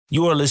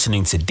You are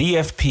listening to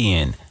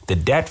DFPN, the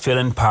Dat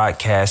Feeling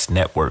Podcast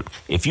Network.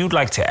 If you'd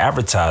like to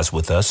advertise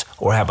with us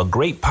or have a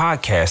great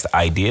podcast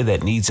idea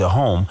that needs a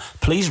home,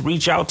 please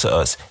reach out to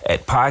us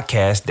at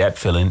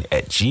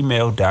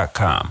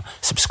podcastdatfeeling@gmail.com.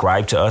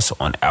 Subscribe to us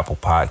on Apple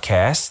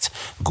Podcasts,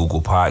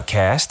 Google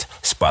Podcasts,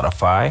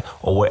 Spotify,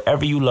 or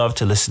wherever you love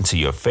to listen to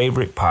your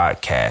favorite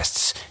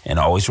podcasts. And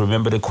always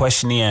remember to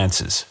question the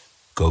answers.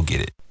 Go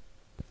get it.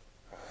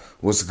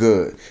 What's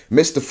good?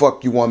 Mr.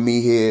 Fuck You Want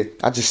Me here.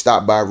 I just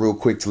stopped by real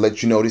quick to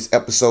let you know this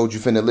episode you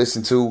finna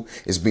listen to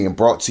is being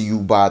brought to you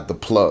by The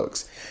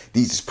Plugs.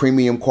 These is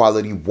premium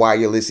quality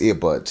wireless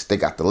earbuds. They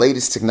got the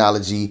latest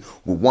technology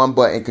with one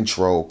button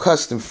control,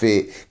 custom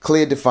fit,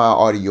 clear defined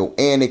audio,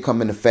 and they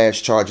come in a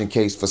fast charging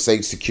case for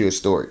safe, secure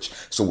storage.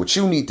 So what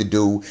you need to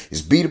do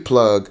is be The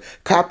Plug,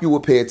 cop you a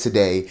pair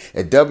today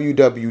at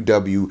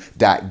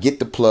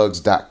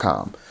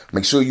www.gettheplugs.com.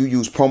 Make sure you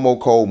use promo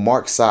code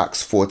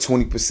MarkSocks for a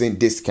 20%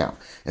 discount.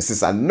 And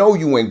since I know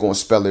you ain't gonna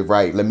spell it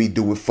right, let me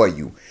do it for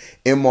you.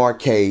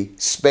 MRK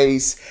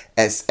space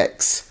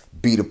SX.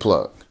 Be The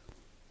Plug.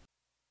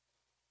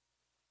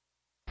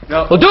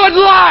 No. Well, do it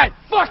live!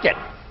 Fuck it!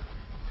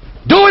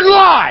 Do it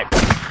live!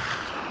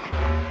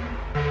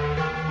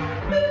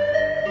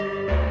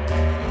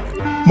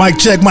 Mic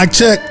check, mic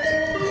check.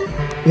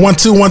 1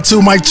 2 1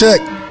 2, mic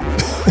check.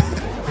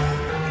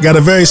 Got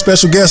a very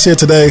special guest here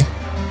today.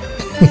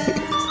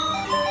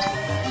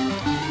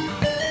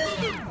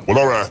 Well,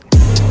 all right.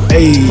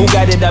 Hey. Who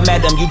got it? I'm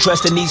Adam. You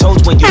trust in these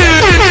hoes when you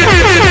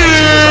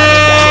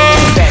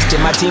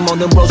my team on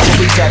them roads will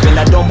be tapping.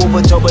 I don't move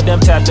until but them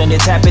tapping.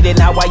 It's happening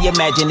how I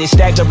imagine. It's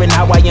staggering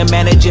how I am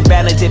managing.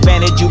 Balance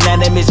advantage.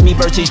 Unanimous. Me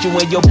versus you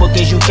and your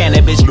bookings. You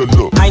cannabis.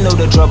 I know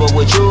the trouble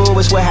with you.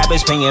 It's what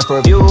happens paying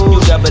for views. You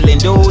doubling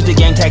dudes. The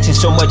gang taxing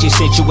so much it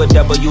sent you a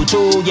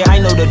W2. Yeah, I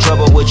know the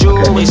trouble with you.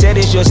 They said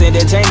it's just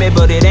entertainment,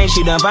 but it ain't.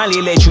 She done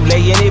finally let you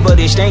lay in it, but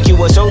it's thank you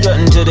a soldier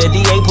until the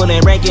DA pulling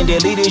ranking.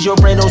 Delete is your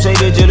friend. Don't say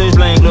that till it's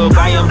blank. Look,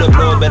 I am the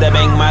plug. Better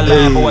bang my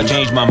line before I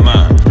change my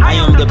mind. I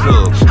am the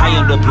plug. I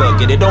am the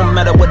plug. It don't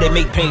matter what they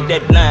make paint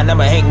that line,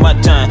 I'ma hang my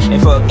time. And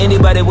for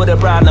anybody with a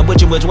problem with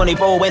you with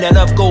 24 ain't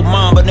enough gold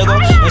mom, but nigga,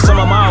 and some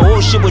of my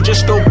old shit was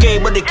just okay,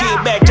 but the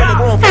kid back tell it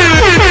grown for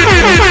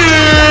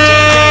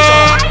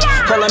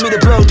calling me the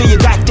plug to your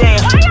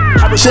goddamn.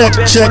 Check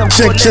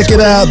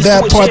it out.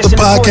 That part of the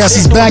podcast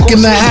is back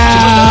in the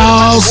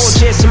house.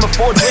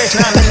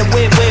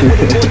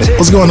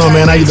 What's going on,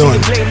 man? How you doing?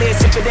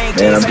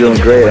 Man, I'm doing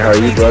great. How are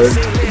you, brother?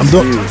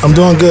 I'm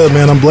doing good,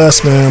 man. I'm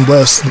blessed, man. I'm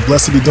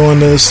blessed to be doing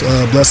this.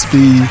 Blessed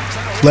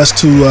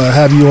to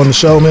have you on the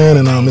show, man.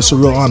 And it's a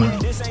real honor.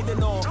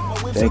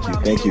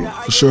 Thank you.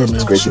 For sure, man.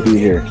 It's great to be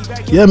here.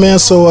 Yeah, man.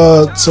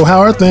 So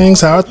how are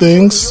things? How are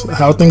things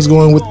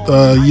going with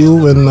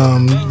you and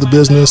the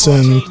business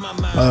and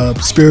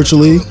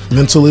spiritually,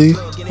 mentally,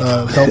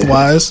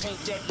 health-wise?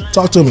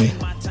 Talk to me.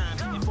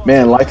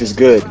 Man, life is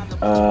good.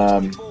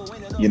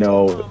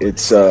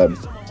 It's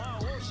of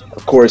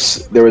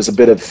course there was a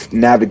bit of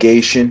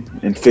navigation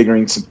and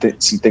figuring some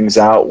things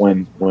out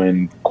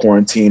when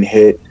quarantine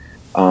hit.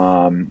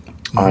 I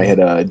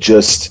had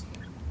just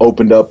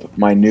opened up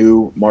my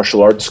new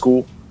martial arts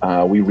school.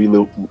 We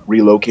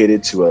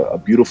relocated to a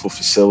beautiful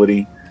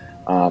facility.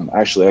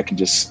 Actually, I can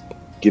just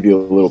give you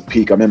a little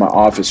peek. I'm in my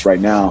office right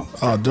now.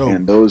 Oh, dope.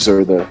 And those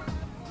are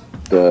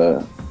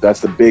that's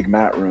the big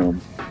mat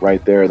room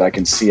right there that I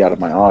can see out of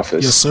my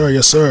office. Yes,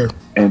 sir.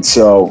 And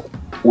so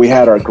we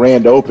had our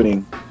grand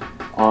opening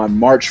on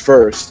March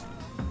 1st.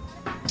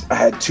 I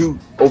had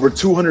over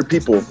 200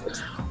 people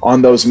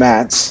on those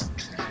mats.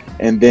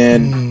 And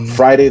then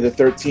Friday the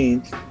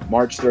 13th,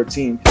 March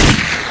 13th,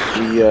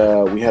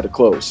 we had to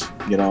close,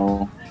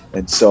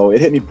 and so it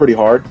hit me pretty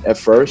hard at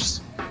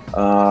first.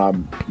 I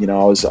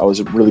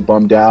was really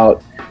bummed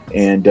out,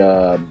 and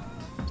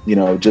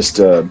just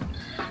a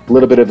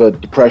little bit of a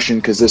depression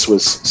because this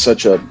was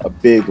such a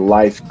big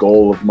life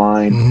goal of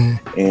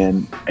mine,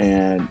 and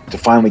to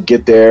finally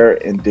get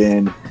there, and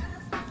then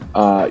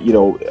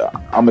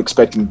I'm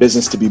expecting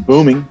business to be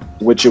booming,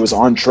 which it was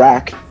on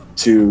track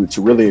to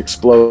really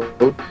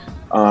explode.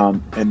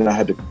 And then I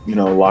had to,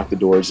 lock the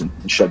doors and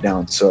shut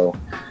down. So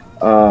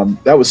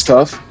that was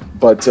tough.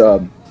 But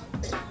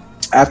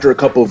after a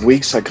couple of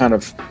weeks, I kind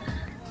of,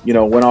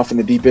 went off in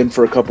the deep end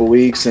for a couple of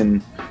weeks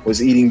and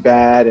was eating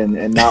bad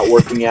and not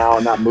working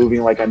out, not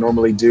moving like I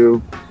normally do.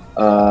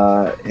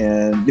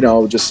 And,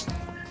 just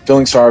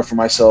feeling sorry for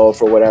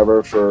myself or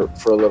whatever for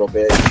a little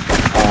bit.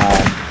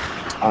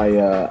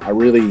 I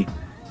really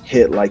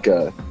hit like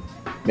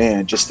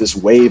just this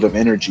wave of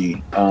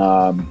energy.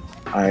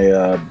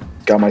 I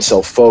got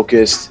myself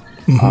focused,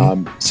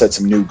 set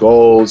some new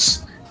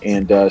goals,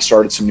 and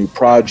started some new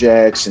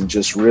projects, and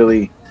just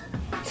really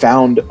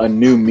found a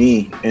new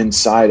me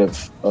inside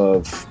of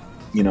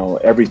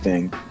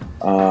everything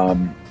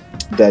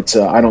that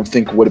I don't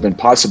think would have been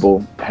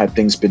possible had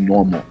things been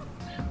normal.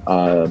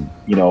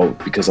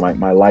 Because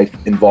my life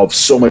involves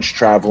so much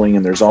traveling,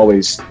 and there's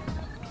always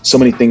so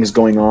many things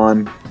going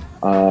on.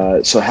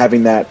 So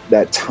having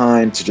that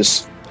time to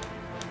just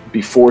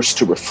be forced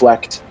to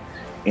reflect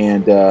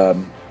and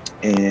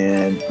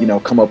and, you know,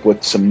 come up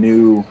with some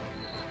new,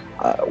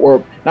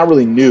 or not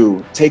really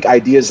new, take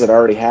ideas that I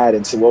already had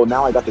and say, well,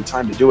 now I got the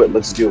time to do it.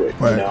 Let's do it,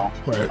 right, you know,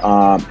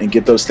 right. And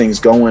get those things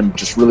going.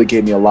 Just really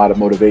gave me a lot of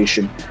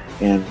motivation.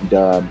 And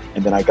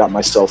then I got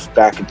myself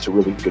back into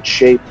really good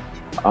shape.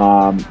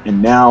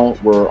 And now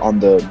we're on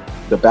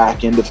the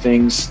back end of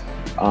things,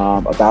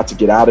 about to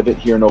get out of it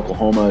here in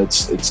Oklahoma.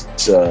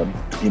 It's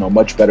you know,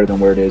 much better than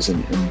where it is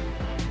in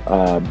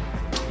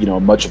you know,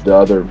 much of the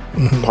other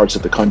parts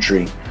of the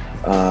country.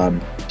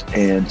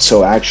 And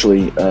so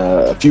actually,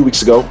 a few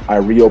weeks ago, I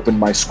reopened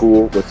my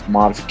school with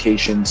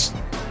modifications,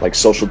 like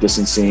social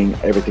distancing,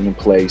 everything in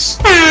place.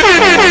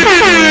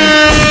 And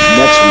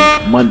next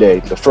week, Monday,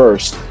 the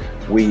 1st,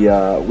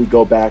 we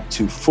go back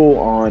to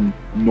full-on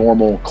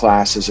normal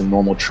classes and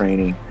normal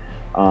training.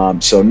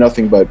 So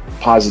nothing but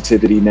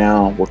positivity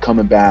now. We're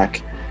coming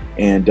back,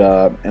 and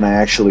I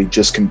actually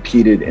just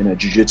competed in a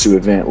jiu-jitsu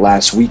event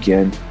last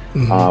weekend,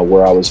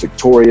 where I was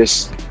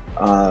victorious.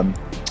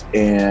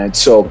 And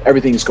so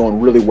everything's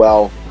going really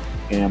well,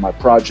 and my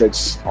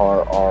projects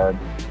are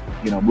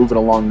you know, moving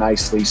along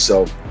nicely.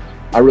 So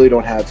I really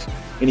don't have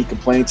any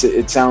complaints.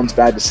 It sounds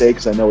bad to say,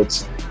 because I know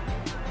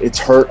it's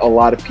hurt a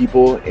lot of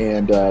people,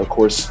 and of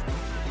course,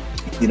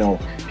 you know,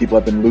 people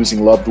have been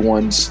losing loved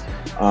ones.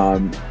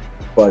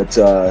 But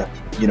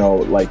you know,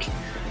 like,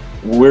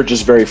 we're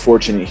just very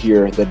fortunate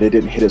here that it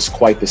didn't hit us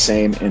quite the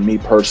same. And me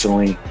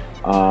personally,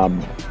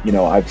 you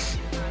know,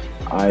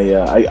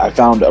 I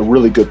found a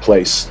really good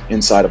place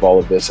inside of all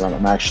of this, and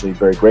I'm actually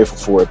very grateful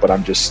for it. But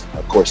I'm just,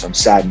 of course, I'm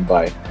saddened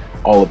by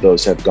all of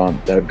those that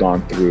have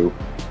gone through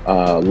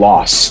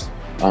loss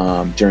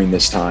during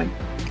this time.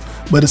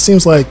 But it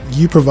seems like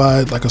you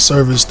provide like a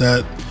service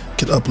that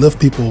could uplift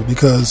people,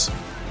 because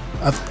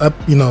I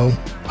you know,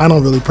 I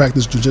don't really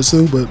practice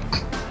jiu-jitsu, but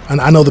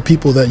I know the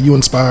people that you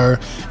inspire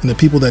and the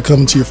people that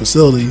come into your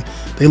facility,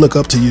 they look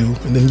up to you,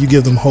 and then you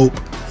give them hope,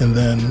 and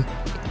then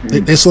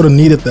they sort of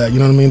needed that, you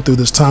know what I mean, through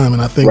this time.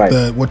 And I think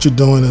that what you're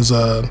doing is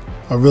a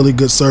really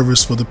good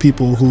service for the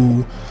people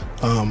who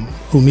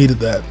needed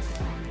that.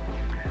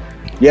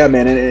 Yeah,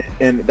 man,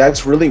 and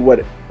that's really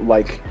what,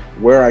 like,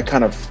 where I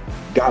kind of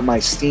got my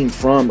steam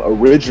from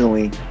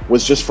originally,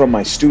 was just from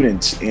my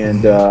students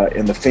and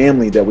the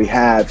family that we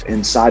have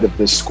inside of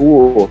this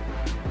school.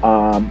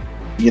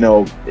 You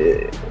know,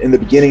 in the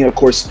beginning, of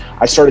course,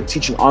 I started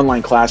teaching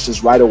online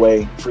classes right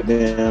away for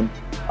them,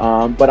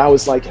 but I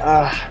was like,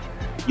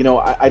 you know,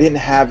 I didn't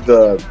have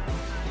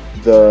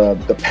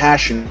the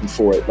passion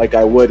for it like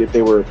I would if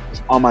they were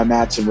on my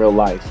mats in real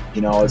life.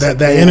 You know,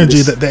 that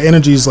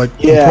energy is like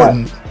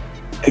important.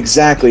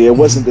 Exactly. It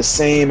wasn't the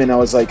same, and I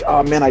was like,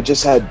 oh man, I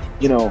just had,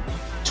 you know,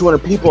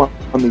 200 people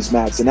on these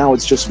mats, and now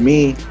it's just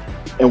me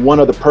and one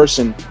other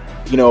person,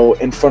 you know,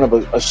 in front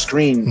of a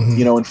screen,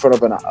 you know, in front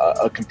of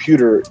a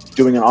computer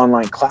doing an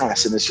online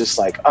class. And it's just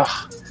like,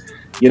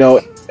 you know,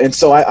 and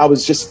so I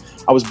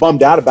was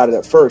bummed out about it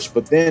at first,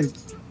 but then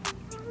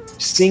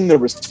seeing the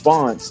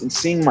response and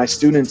seeing my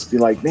students be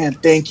like, man,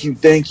 thank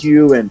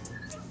you. And,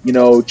 you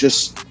know,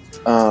 just,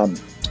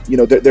 you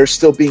know, they're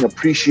still being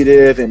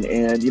appreciative,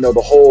 and, you know, the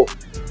whole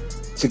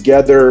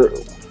together,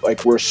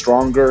 like, we're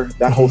stronger,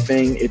 that whole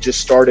thing, it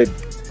started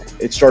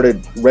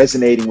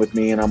resonating with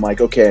me. And I'm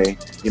like, okay,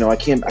 you know, I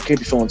can't be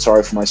feeling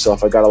sorry for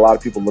myself. I got a lot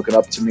of people looking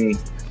up to me.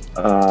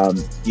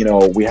 You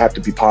know, we have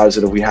to be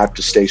positive. We have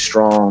to stay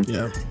strong.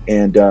 Yeah.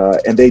 And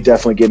they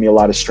definitely gave me a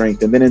lot of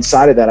strength. And then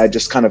inside of that, I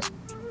just kind of,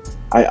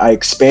 I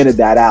expanded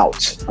that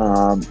out.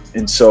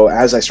 And so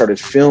as I started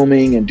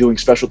filming and doing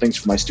special things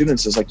for my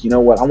students, it's like, you know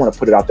what, I want to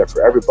put it out there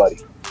for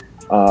everybody,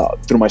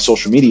 through my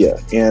social media.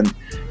 And,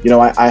 you know,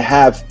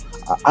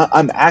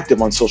 I'm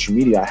active on social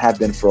media. I have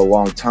been for a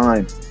long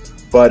time,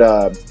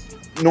 but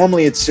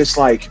normally it's just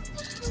like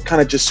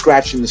kind of just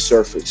scratching the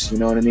surface. You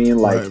know what I mean?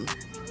 Like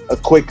a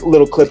quick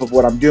little clip of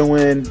what I'm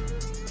doing,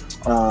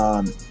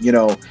 you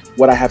know,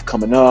 what I have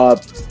coming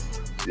up,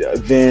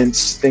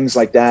 events, things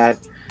like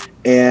that.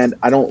 And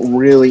I don't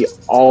really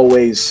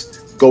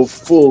always go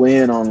full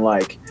in on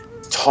like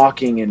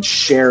talking and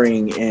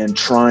sharing and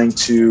trying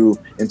to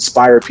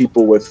inspire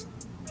people with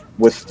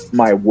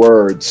my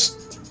words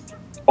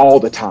all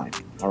the time.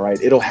 All right.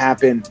 It'll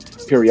happen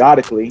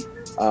periodically.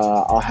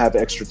 I'll have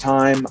extra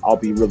time. I'll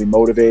be really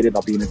motivated.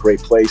 I'll be in a great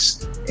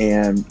place,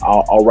 and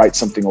I'll write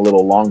something a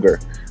little longer.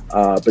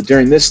 But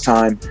during this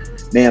time,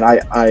 man,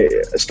 I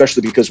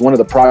especially because one of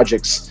the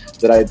projects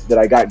that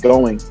I got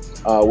going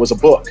was a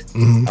book.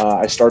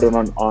 I started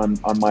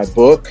on my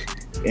book,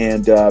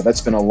 and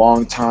that's been a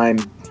long time,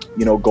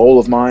 you know, goal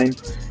of mine.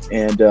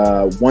 And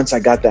once I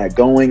got that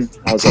going,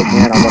 I was like,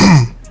 man, I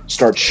want to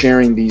start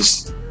sharing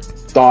these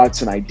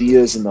thoughts and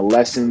ideas and the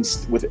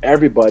lessons with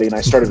everybody. And I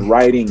started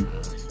writing,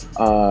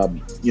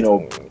 you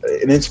know,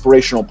 an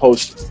inspirational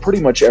post pretty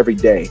much every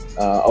day,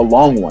 a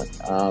long one.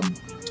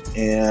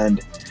 And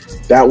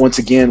that once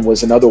again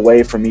was another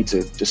way for me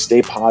to just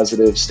stay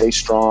positive, stay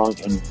strong,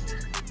 and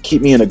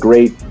keep me in a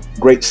great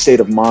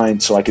state of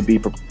mind so I could be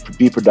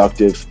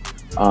productive.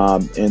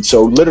 And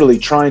so literally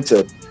trying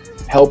to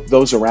help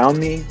those around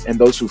me and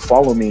those who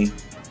follow me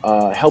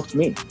helped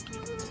me.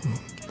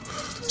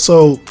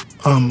 So,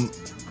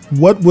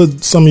 what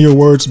would some of your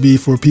words be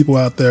for people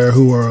out there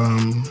who are,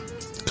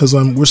 because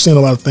we're seeing a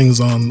lot of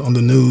things on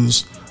the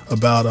news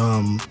about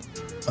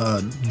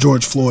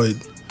George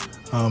Floyd,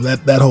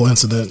 that whole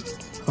incident.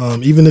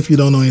 Even if you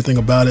don't know anything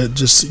about it,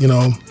 just, you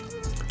know,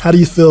 how do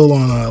you feel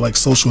on like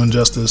social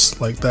injustice,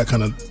 like that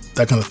kind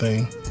of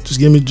thing?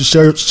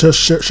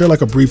 Just share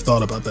like a brief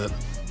thought about that.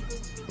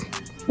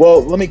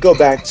 Well, let me go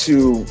back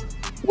to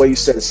what you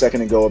said a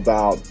second ago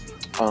about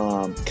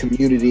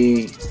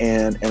community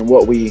and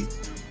what we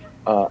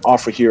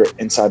offer here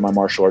inside my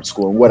martial arts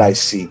school and what I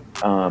see.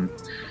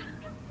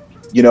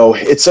 You know,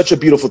 it's such a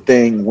beautiful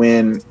thing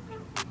when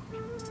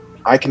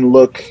I can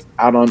look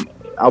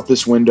out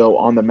this window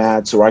on the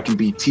mats, or I can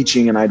be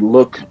teaching and I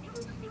look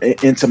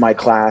into my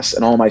class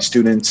and all my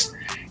students,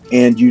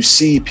 and you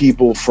see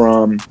people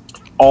from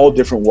all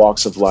different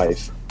walks of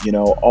life, you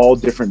know, all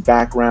different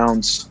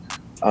backgrounds,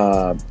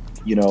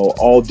 you know,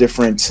 all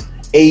different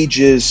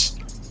ages,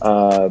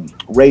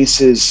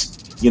 races,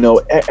 you know,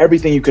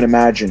 everything you can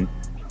imagine,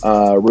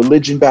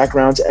 religion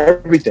backgrounds,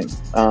 everything.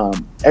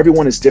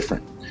 Everyone is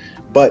different,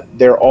 but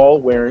they're all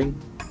wearing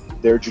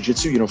their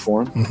jiu-jitsu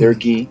uniform, their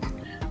gi,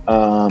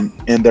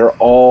 and they're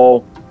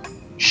all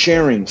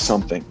sharing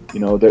something.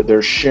 You know,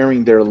 they're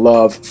sharing their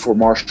love for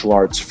martial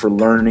arts, for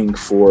learning,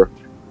 for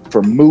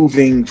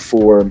moving,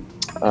 for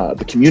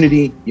the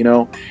community, you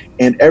know,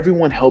 and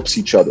everyone helps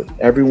each other.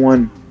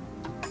 Everyone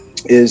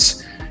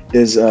is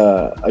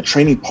a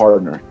training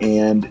partner,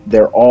 and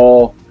they're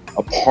all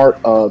a part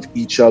of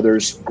each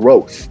other's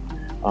growth.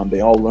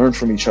 They all learn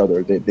from each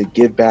other. They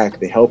give back,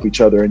 they help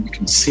each other, and you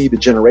can see the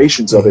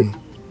generations of it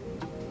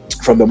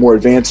from the more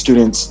advanced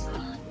students,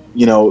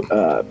 you know,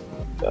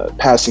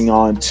 passing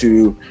on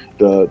to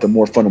the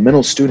more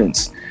fundamental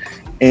students.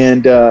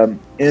 And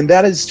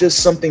that is just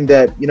something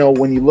that, you know,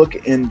 when you look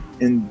in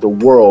the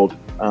world,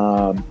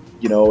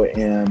 you know,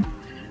 and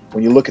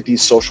when you look at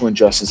these social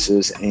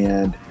injustices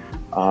and,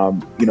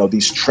 you know,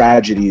 these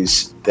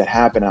tragedies that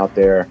happen out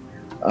there.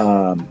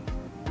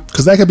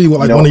 Because that could be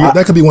like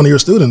that could be one of your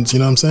students, you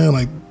know what I'm saying?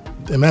 Like,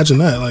 imagine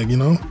that, like, you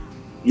know?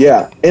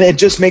 Yeah. And it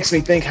just makes me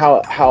think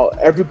how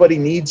everybody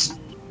needs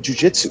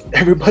jiu-jitsu.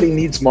 Everybody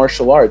needs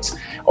martial arts,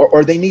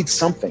 or they need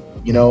something,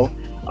 you know?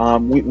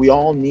 We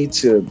all need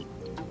to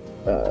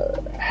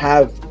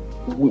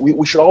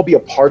we should all be a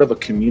part of a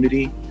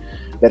community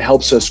that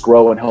helps us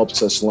grow and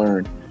helps us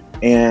learn.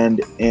 And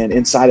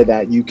inside of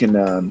that, you can,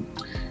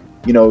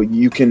 you know,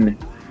 you can,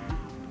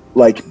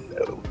 like,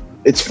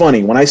 it's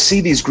funny when I see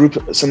these groups.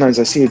 Sometimes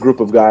I see a group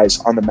of guys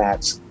on the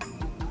mats.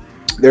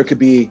 There could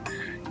be,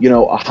 you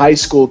know, a high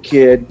school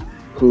kid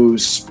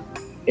who's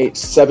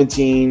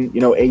 17,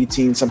 you know,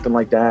 18, something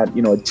like that,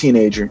 you know, a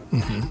teenager.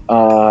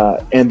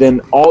 And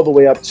then all the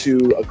way up to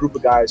a group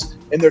of guys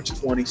in their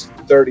 20s,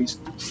 30s,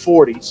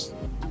 40s.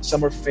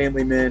 Some are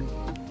family men.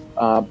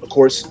 Of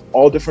course,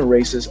 all different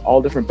races,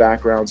 all different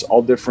backgrounds,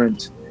 all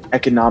different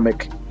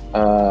economic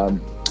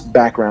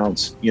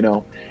backgrounds, you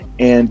know,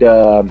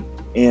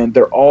 and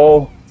they're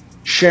all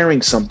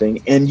sharing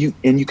something, and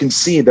you can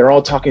see they're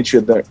all talking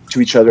to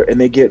each other,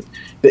 and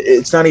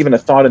it's not even a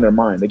thought in their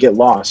mind. They get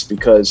lost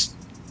because,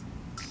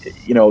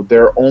 you know,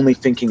 they're only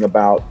thinking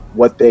about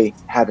what they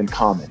have in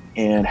common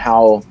and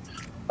how,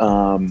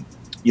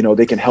 you know,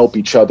 they can help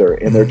each other,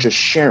 and they're just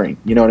sharing,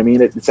 you know what I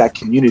mean? It's that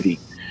community.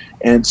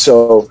 And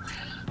so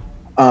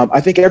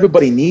I think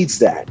everybody needs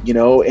that, you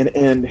know,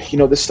 and you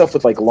know, this stuff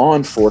with like law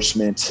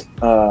enforcement,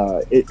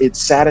 it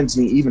saddens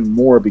me even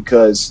more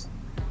because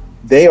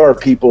they are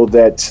people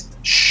that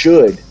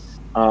should,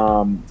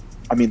 I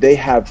mean, they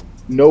have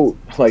no,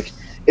 like,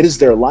 it is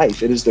their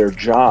life, it is their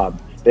job.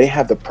 They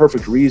have the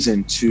perfect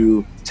reason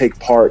to take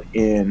part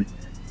in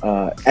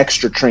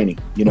extra training,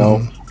 you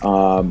know.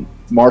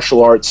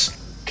 Martial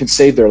arts can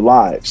save their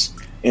lives,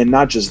 and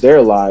not just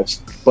their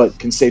lives, but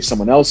can save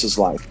someone else's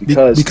life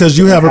because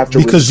you have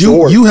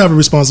a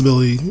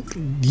responsibility.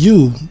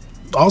 You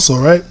also,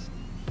 right?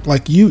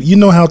 Like you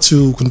know how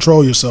to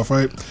control yourself,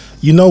 right?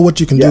 You know what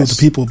you can do to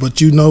people,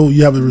 but you know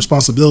you have a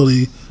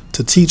responsibility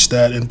to teach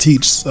that and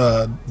teach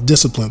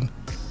discipline,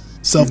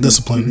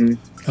 self-discipline.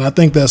 And I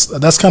think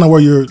that's kind of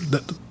where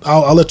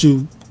I'll let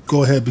you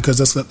go ahead because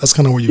that's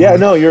kind of where you are.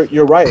 No,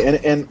 you're right.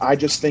 And I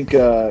just think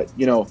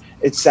you know,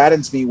 it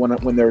saddens me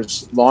when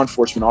there's law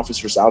enforcement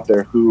officers out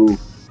there who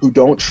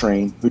don't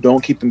train, who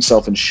don't keep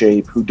themselves in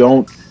shape, who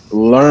don't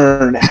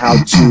learn how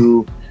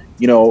to,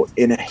 you know,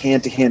 in a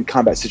hand-to-hand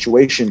combat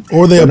situation,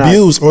 or they're not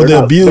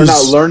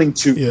learning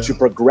to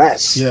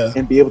progress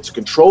and be able to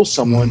control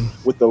someone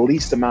with the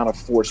least amount of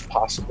force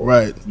possible,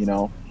 right? You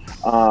know,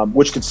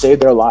 which could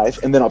save their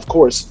life, and then of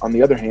course on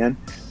the other hand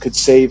could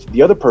save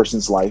the other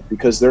person's life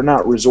because they're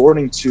not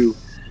resorting to,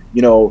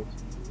 you know,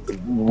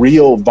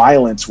 real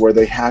violence where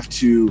they have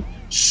to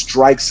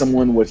strike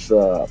someone with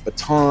a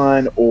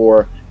baton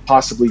or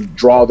possibly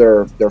draw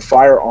their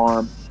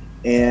firearm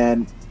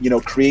and, you know,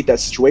 create that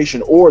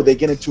situation, or they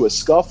get into a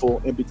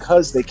scuffle, and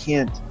because they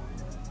can't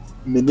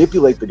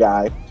manipulate the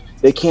guy,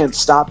 they can't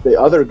stop the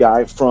other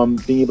guy from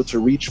being able to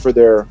reach for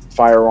their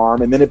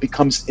firearm, and then it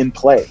becomes in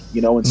play,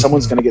 you know, and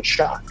someone's going to get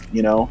shot,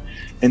 you know.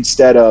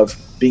 instead of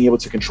being able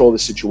to control the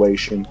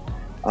situation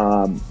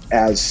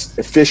as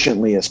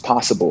efficiently as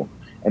possible.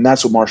 And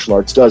that's what martial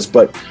arts does.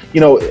 But,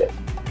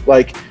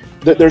 like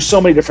there's so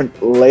many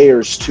different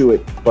layers to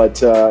it.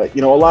 But, a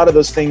lot of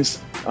those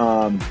things,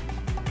 I'm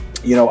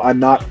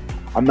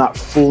not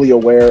fully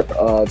aware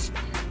of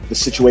the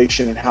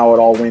situation and how it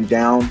all went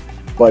down.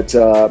 But,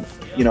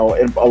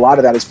 and a lot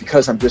of that is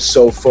because I'm just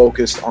so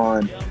focused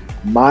on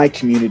my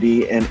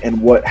community and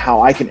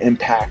how I can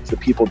impact the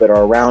people that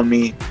are around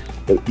me,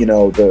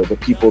 the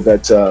people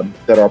that are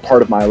a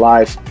part of my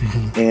life.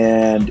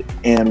 Mm-hmm.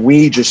 And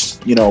we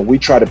just, we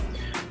try to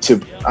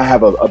I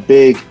have a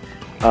big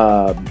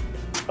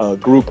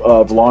group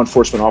of law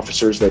enforcement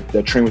officers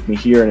that train with me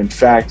here. And in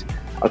fact,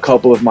 a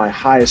couple of my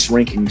highest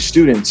ranking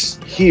students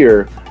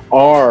here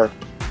are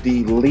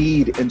the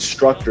lead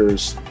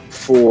instructors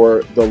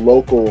for the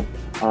local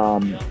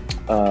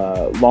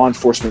law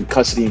enforcement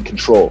custody and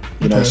control.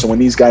 So when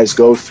these guys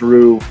go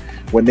through,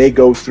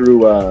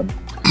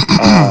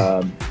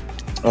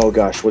 oh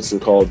gosh, what's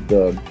it called?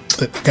 The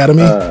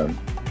academy?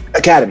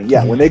 Academy, yeah.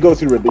 Mm-hmm. When they go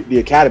through the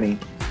academy,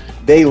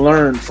 they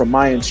learn from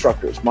my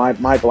instructors,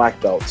 my black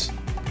belts.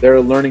 They're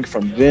learning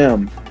from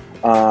them,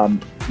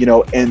 and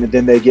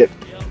then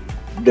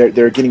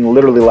they're getting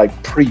literally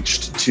like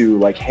preached to,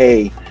 like,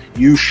 hey,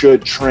 you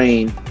should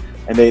train.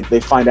 And they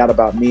find out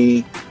about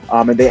me,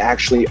 and they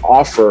actually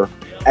offer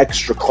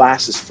extra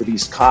classes for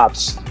these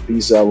cops,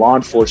 these law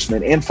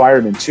enforcement and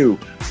firemen too,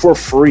 for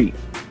free.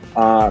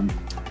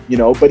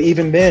 But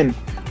even then,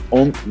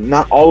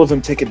 not all of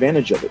them take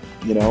advantage of it,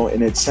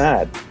 and it's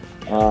sad.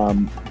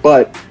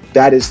 But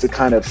that is the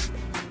kind of,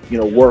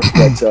 work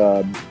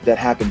that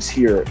happens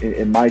here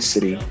in my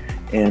city,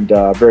 and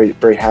very,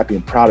 very happy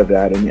and proud of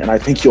that. And I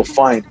think you'll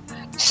find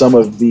some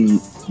of the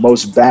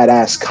most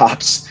badass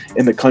cops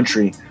in the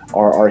country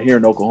are here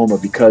in Oklahoma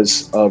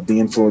because of the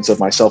influence of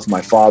myself and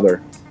my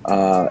father,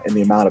 and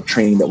the amount of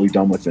training that we've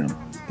done with them.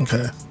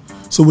 Okay.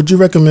 So would you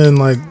recommend,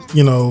 like,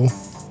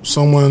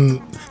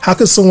 how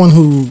could someone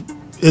who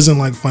isn't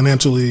like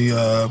financially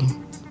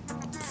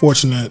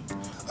fortunate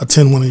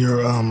attend one of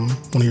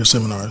your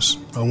seminars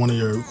or one of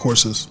your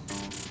courses?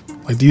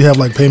 Like, do you have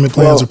like payment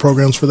plans or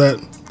programs for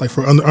that? Like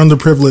for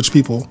underprivileged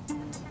people?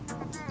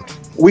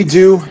 We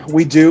do.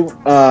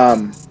 A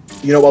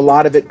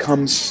lot of it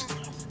comes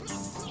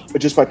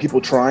just by people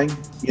trying,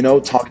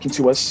 talking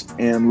to us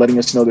and letting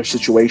us know their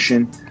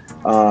situation,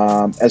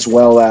 as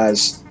well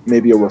as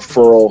maybe a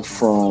referral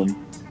from,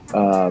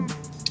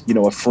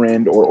 a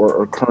friend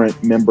or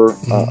current member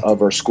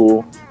of our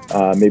school.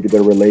 Maybe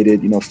they're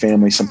related,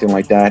 family, something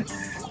like that.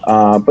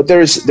 But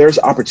there's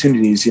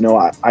opportunities.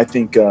 I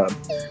think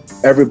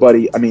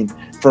everybody. I mean,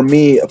 for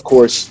me, of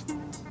course,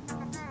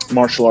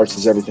 martial arts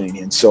is everything,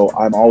 and so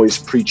I'm always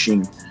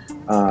preaching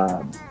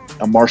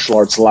a martial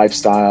arts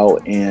lifestyle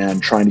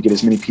and trying to get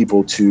as many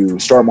people to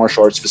start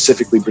martial arts,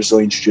 specifically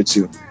Brazilian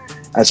Jiu-Jitsu,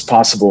 as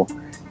possible.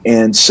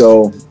 And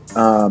so,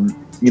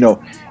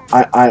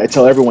 I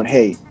tell everyone,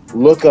 hey,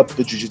 look up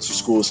the Jiu-Jitsu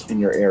schools in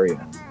your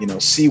area,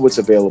 see what's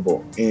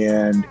available,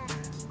 and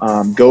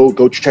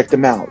go check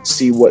them out,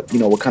 see what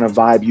kind of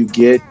vibe you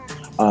get,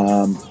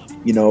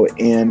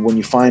 and when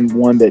you find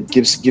one that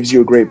gives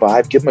you a great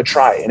vibe, give them a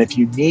try. And if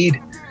you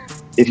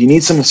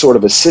need some sort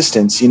of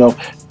assistance,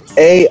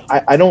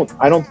 I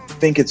don't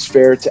think it's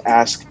fair to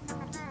ask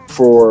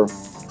for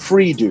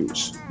free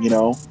dues,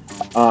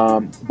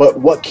 but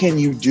what can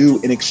you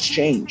do in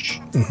exchange?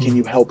 Mm-hmm. Can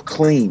you help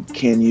clean?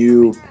 Can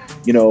you,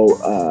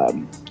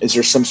 is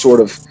there some sort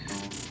of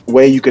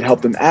way you could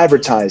help them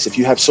advertise? If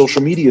you have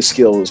social media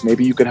skills,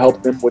 maybe you could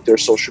help them with their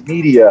social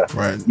media,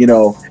 right.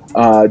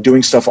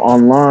 Doing stuff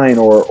online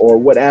or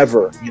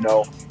whatever,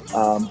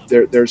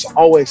 there's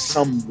always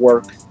some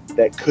work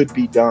that could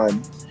be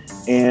done.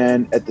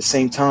 And at the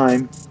same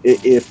time,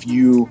 if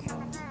you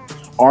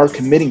are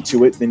committing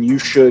to it, then you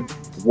should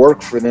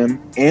work for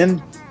them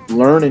and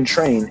learn and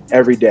train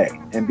every day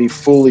and be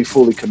fully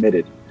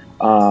committed.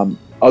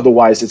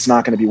 Otherwise, it's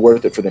not going to be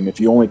worth it for them. If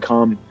you only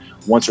come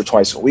once or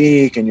twice a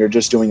week and you're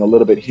just doing a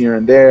little bit here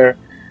and there,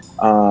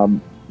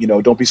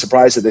 don't be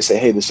surprised that they say,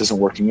 hey, this isn't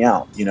working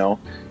out,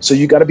 So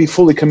you got to be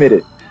fully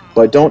committed,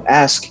 but don't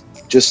ask,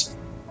 just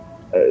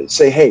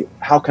say, hey,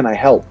 how can I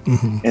help?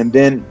 Mm-hmm. And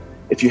then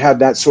if you have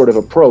that sort of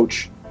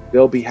approach,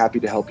 they'll be happy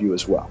to help you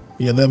as well.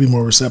 Yeah, they'll be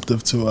more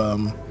receptive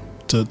to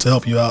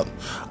help you out.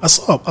 I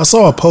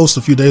saw a post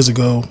a few days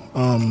ago,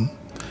 and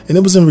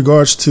it was in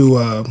regards to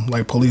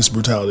like police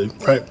brutality,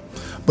 right?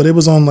 But it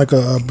was on like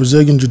a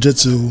Brazilian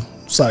Jiu-Jitsu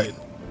site.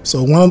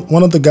 So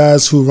one of the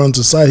guys who runs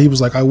the site, he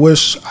was like, I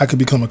wish I could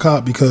become a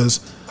cop because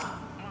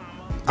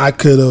I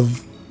could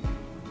have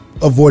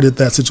avoided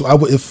that situation.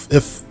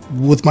 If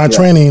with my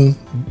training,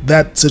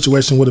 that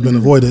situation would have been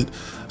avoided.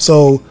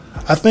 So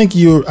I think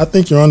you're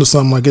onto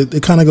something. Like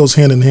it kind of goes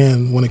hand in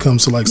hand when it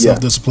comes to like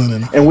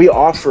self-discipline. And we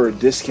offer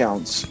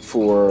discounts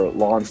for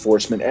law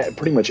enforcement.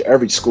 Pretty much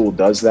every school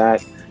does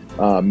that.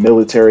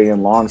 Military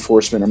and law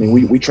enforcement. I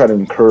mean, we try to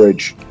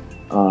encourage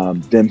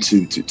them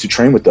to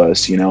train with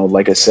us.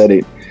 Like I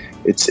said,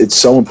 it's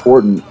so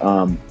important.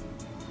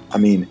 I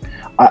mean,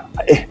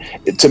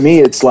 to me,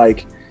 it's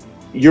like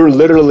you're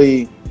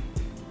literally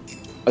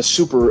a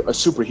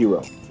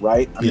superhero,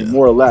 right? I mean,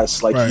 more or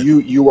less, like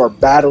you are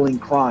battling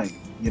crime,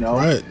 you know?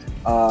 Right.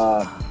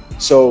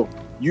 So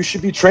you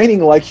should be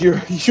training like you're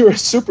a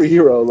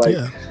superhero. Like,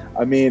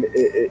 I mean,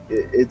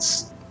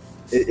 it's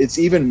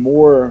even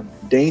more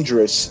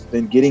dangerous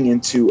than getting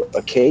into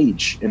a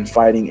cage and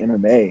fighting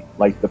MMA.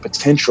 Like, the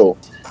potential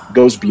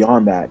goes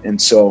beyond that.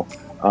 And so,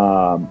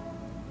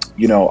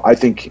 you know, I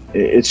think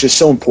it's just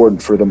so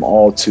important for them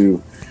all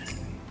to,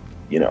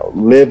 you know,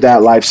 live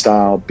that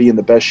lifestyle, be in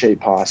the best shape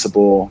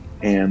possible,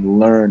 and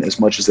learn as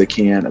much as they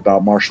can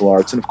about martial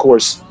arts. And of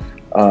course,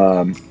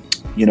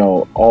 you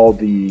know, all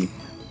the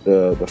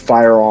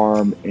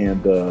firearm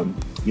and the,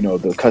 you know,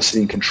 the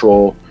custody and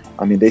control.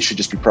 I mean, they should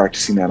just be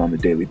practicing that on a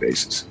daily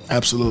basis.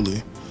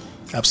 Absolutely,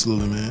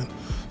 man.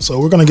 So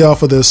we're gonna get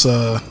off of this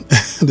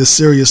this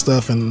serious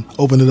stuff and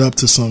open it up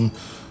to some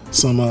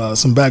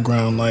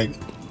background. Like,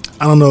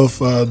 I don't know if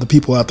the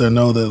people out there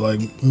know that,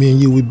 like, me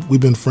and you, we've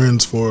been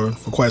friends for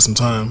quite some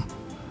time.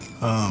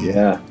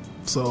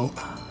 So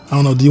I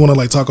don't know. Do you want to,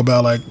 like, talk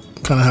about, like,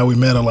 kind of how we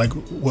met, or like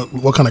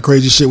what kind of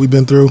crazy shit we've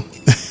been through?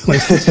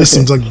 Like, just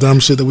some like dumb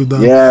shit that we've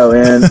done. Yeah,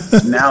 man.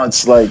 Now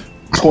it's like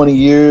 20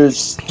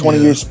 years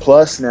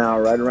plus now,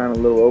 right around a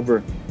little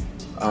over.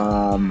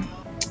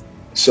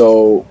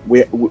 So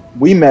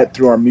we met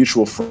through our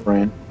mutual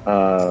friend,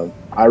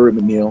 Ira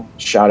McNeil.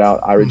 Shout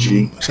out Ira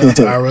G. Shout out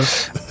to Ira.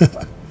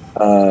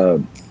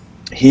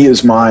 He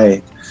is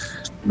my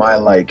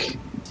like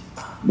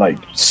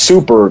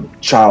super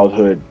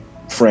childhood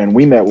friend.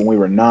 We met when we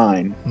were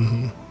 9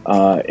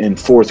 in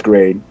 4th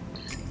grade,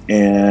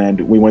 and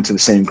we went to the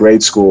same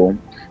grade school,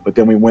 but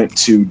then we went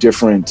to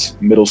different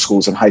middle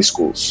schools and high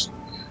schools.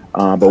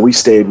 But we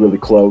stayed really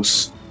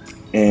close,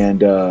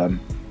 and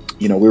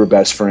you know, we were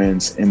best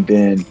friends. And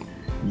then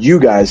you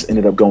guys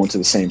ended up going to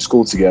the same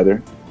school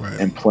together, right,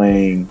 and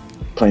playing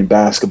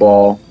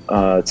basketball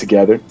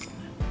together.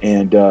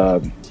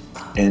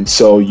 And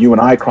so you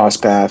and I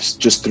crossed paths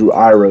just through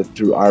Ira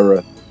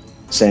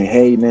saying,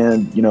 hey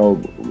man, you know,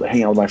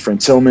 hang out with my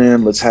friend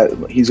Tillman.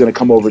 He's going to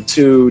come over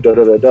too,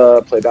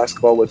 play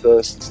basketball with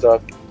us and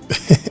stuff.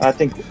 I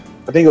think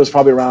it was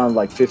probably around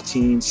like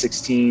 15,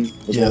 16.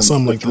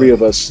 Something like three that.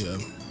 of us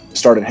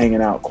started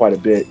hanging out quite a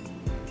bit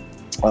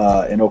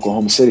in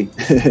Oklahoma City.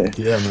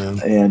 Yeah, man.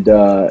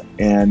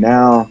 And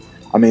now,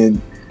 I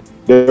mean,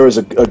 there was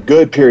a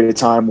good period of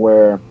time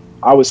where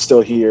I was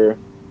still here,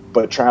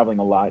 but traveling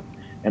a lot.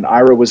 And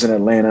Ira was in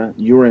Atlanta,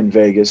 you were in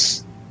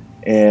Vegas,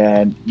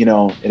 and, you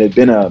know, it had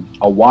been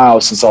a while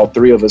since all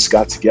three of us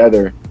got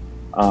together.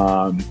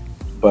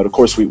 But of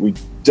course we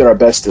did our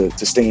best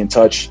to stay in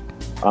touch.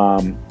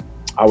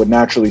 I would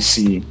naturally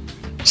see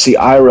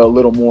Ira a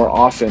little more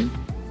often.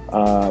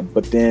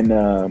 But then,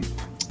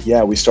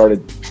 we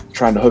started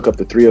trying to hook up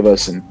the three of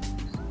us, and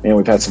man,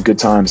 we've had some good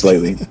times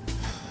lately.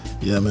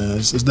 Yeah, man,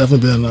 it's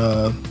definitely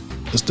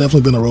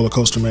been a roller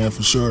coaster, man,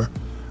 for sure.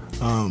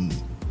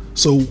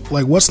 So,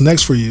 like, what's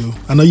next for you?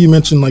 I know you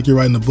mentioned, like, you're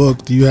writing a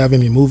book. Do you have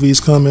any movies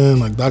coming,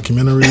 like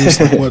documentaries?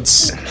 Like,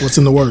 what's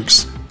in the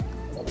works?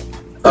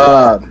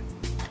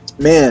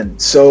 Man,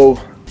 so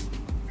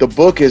the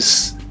book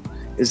is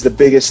the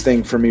biggest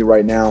thing for me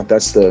right now.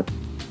 That's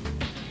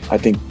I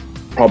think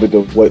probably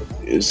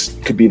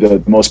could be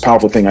the most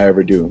powerful thing I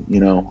ever do, you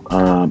know,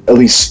 at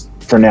least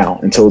for now,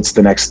 until it's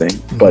the next thing.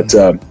 Mm-hmm. But,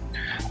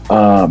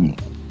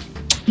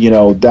 you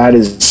know,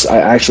 I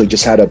actually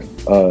just had a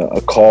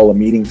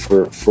meeting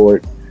for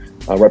it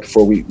right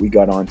before we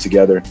got on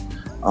together.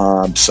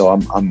 So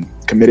I'm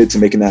committed to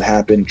making that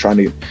happen, trying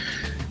to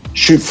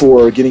shoot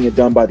for getting it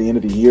done by the end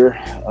of the year.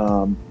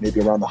 Maybe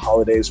around the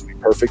holidays would be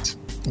perfect.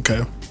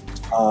 Okay.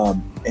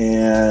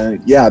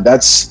 And yeah,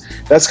 that's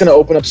going to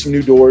open up some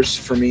new doors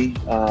for me.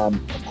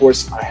 Of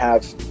course, I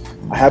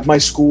have my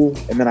school,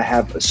 and then I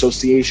have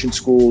association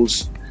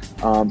schools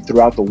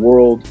throughout the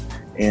world.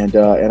 And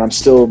I'm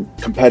still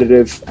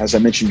competitive. As I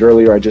mentioned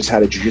earlier, I just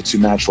had a jiu-jitsu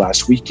match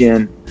last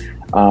weekend.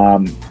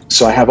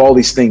 So I have all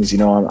these things, you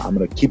know, I'm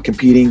going to keep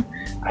competing.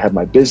 I have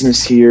my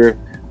business here.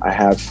 I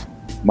have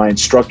my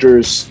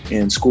instructors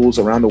in schools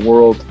around the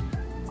world.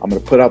 I'm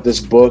going to put out this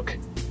book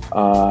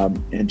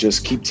and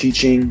just keep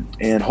teaching,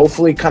 and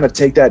hopefully kind of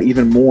take that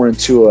even more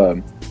into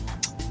a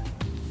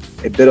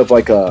bit of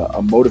like a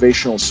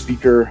motivational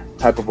speaker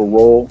type of a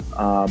role.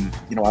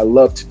 You know, I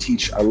love to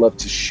teach. I love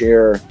to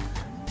share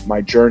my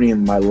journey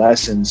and my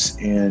lessons,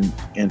 and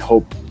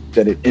hope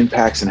that it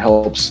impacts and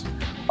helps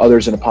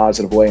others in a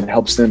positive way and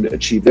helps them to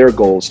achieve their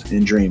goals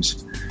and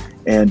dreams.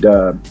 And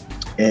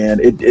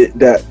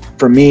that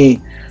for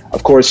me,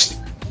 of course,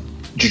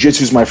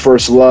 jiu-jitsu is my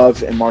first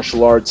love, and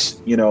martial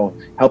arts, you know,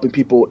 helping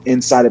people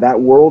inside of that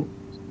world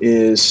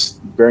is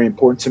very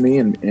important to me.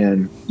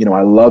 And you know,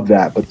 I love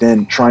that, but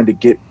then trying to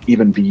get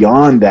even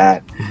beyond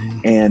that,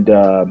 mm-hmm.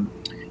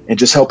 and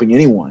just helping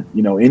anyone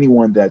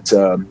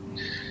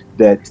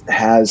that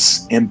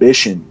has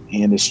ambition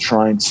and is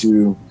trying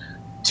to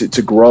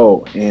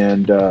grow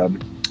and,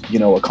 you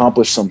know,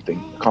 accomplish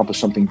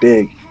something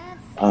big.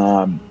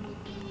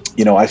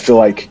 You know, I feel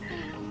like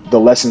the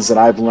lessons that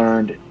I've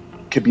learned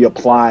could be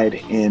applied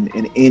in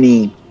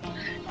any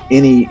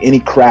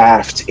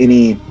craft,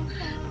 any,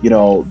 you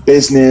know,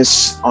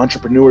 business,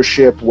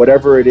 entrepreneurship,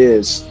 whatever it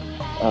is.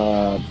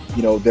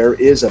 You know, there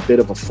is a bit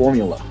of a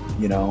formula,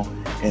 you know,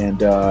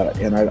 and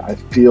I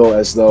feel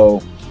as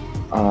though,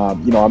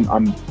 you know,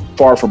 I'm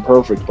far from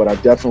perfect, but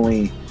I've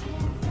definitely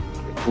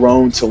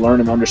grown to learn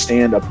and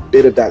understand a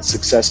bit of that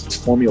success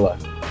formula.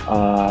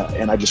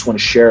 And I just want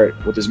to share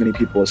it with as many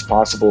people as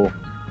possible,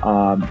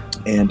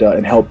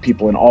 and help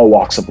people in all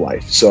walks of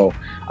life. So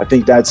I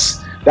think that's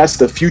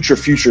the future.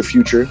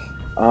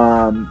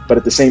 But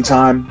at the same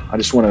time, I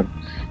just want to,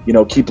 you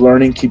know, keep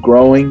learning, keep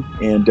growing,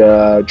 and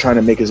trying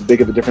to make as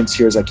big of a difference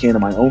here as I can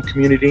in my own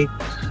community,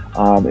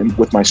 and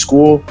with my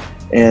school,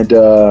 and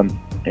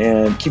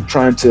keep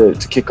trying to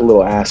kick a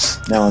little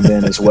ass now and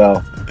then as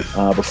well,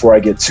 before I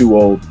get too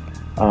old.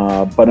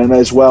 But then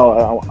as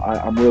well,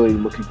 I'm really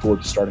looking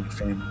forward to starting a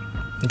family.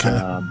 Okay.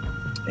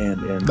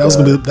 And that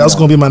was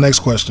gonna be my next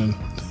question.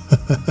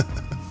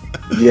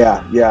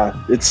 yeah,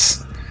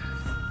 it's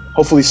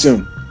hopefully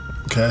soon.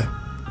 Okay.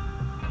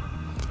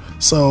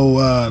 So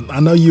I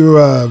know you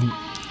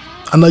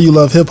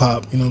love hip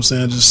hop. You know what I'm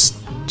saying?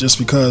 Just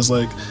because,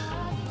 like,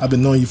 I've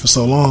been knowing you for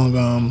so long.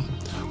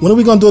 When are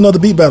we gonna do another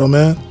beat battle,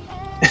 man?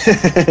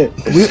 You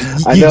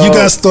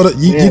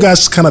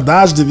guys kind of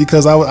dodged it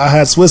because I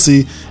had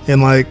Swissy,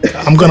 and like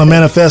I'm gonna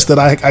manifest that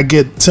I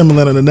get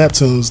Timberland and the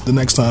Neptunes the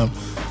next time.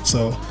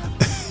 So,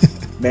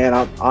 man,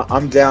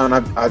 I'm down.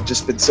 I've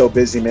just been so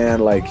busy, man.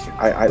 Like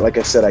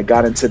I said, I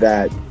got into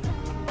that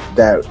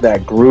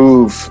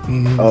groove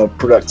of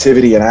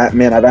productivity, and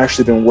I've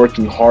actually been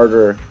working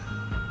harder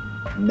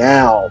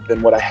now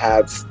than what I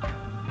have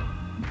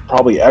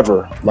probably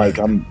ever. Like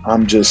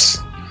I'm just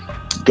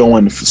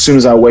going as soon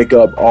as I wake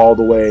up all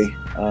the way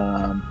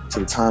to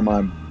the time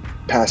I'm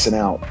passing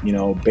out, you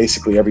know,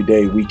 basically every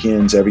day,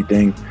 weekends,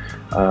 everything,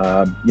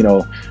 you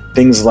know,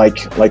 things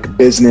like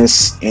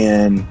business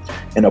and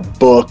a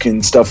book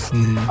and stuff.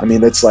 I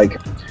mean, it's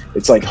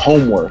like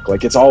homework.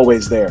 Like, it's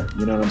always there,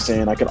 you know what I'm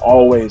saying? I can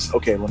always,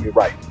 okay, let me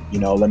write, you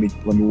know, let me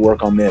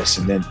work on this,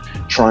 and then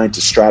trying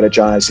to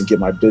strategize and get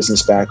my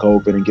business back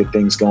open and get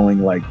things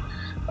going. Like,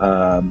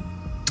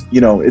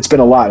 you know, it's been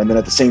a lot. And then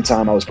at the same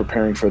time, I was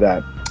preparing for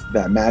that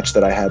match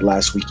that I had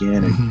last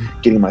weekend and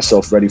getting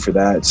myself ready for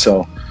that.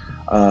 So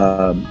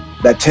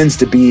that tends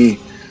to be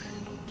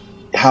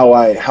how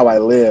I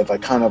live. I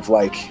kind of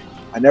like,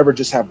 I never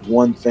just have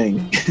one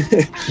thing.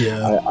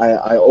 Yeah.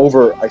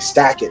 I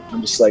stack it.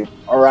 I'm just like,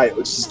 all right,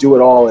 let's just do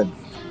it all, and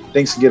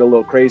things can get a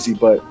little crazy.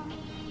 But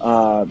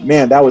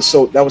man, that was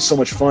so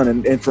much fun.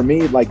 And for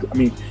me, like, I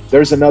mean,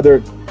 there's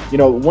another, you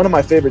know, one of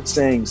my favorite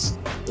sayings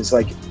is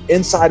like,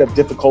 inside of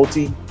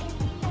difficulty,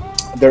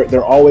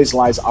 there always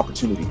lies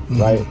opportunity,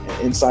 right?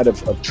 Inside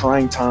of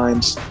trying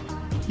times,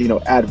 you know,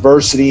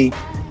 adversity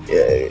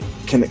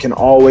can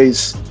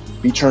always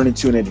be turned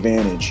into an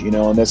advantage, you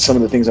know, and that's some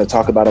of the things I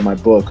talk about in my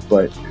book.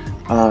 But,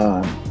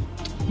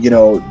 you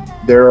know,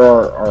 there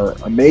are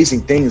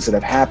amazing things that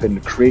have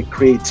happened,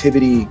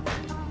 creativity,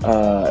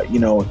 you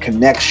know,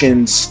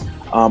 connections,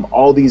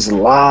 all these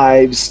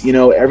lives, you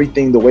know,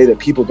 everything, the way that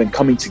people have been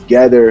coming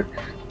together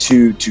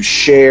to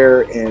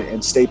share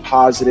and stay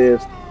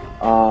positive,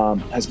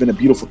 has been a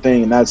beautiful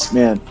thing. And that's,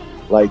 man,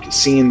 like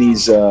seeing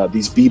these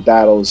beat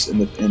battles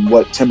and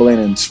what Timberland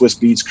and Swizz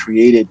Beatz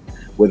created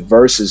with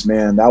verses,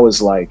 man, that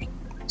was like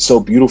so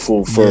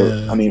beautiful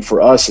I mean,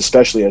 for us,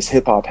 especially as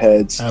hip hop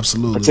heads.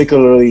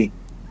 Absolutely.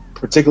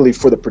 Particularly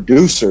for the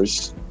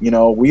producers, you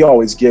know, we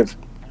always give,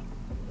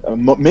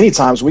 many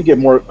times we get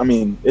more, I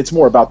mean, it's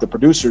more about the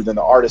producer than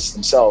the artist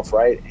themselves,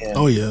 right?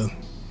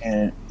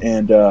 And,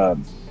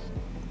 and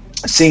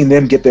seeing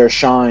them get their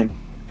shine.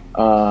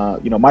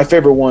 You know, my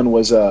favorite one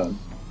was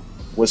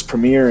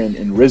Premier and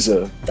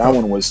RZA. That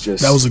one was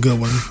just, that was a good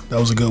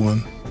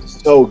one.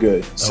 So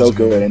good, so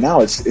good. And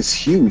now it's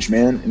huge,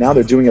 man. And now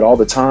they're doing it all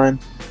the time.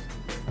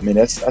 I mean,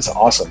 that's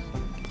awesome.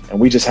 And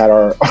we just had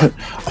our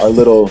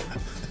little,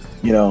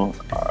 you know,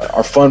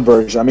 our fun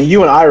version. I mean,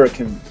 you and Ira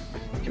can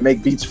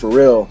make beats for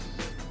real.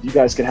 You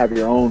guys can have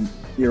your own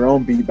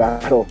beat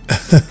battle.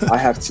 I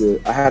have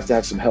to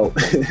have some help.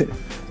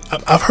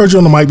 I've heard you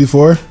on the mic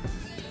before.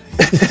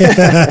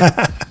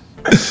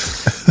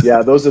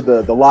 Yeah, those are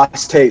the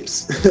lost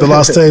tapes. The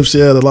lost tapes,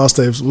 yeah, the lost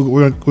tapes.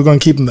 We're gonna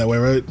keep them that way,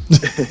 right?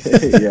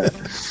 Yeah.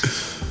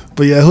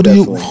 But yeah, who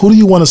do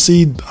you want to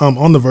see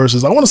on the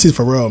verses? I want to see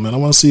Pharrell, man. I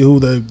want to see who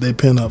they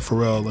pin up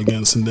Pharrell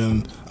against, and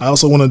then I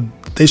also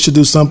they should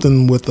do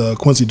something with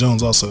Quincy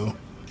Jones also,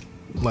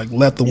 like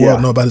let the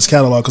world know about his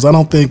catalog, because I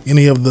don't think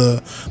any of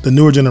the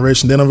newer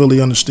generation, they don't really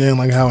understand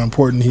like how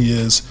important he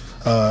is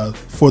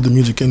for the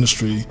music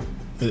industry.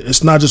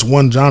 It's not just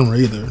one genre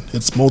either;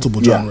 it's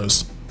multiple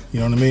genres. You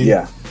know what I mean?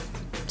 Yeah.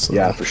 So.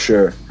 Yeah, for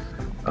sure.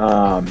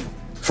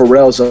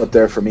 Pharrell's up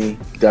there for me,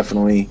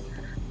 definitely.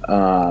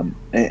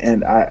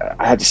 And I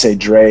had to say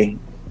Dre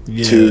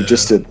too,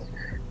 just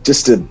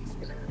to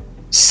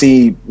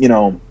see, you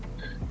know,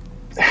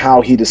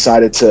 how he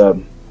decided to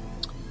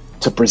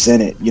to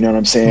present it. You know what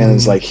I'm saying?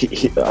 It's like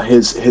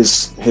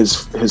his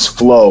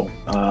flow.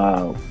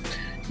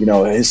 You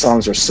know, his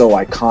songs are so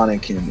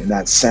iconic, and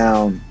that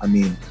sound. I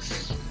mean,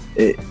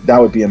 that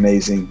would be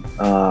amazing.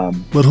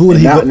 But who would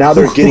he? Now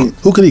they're getting.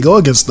 Who could he go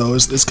against though?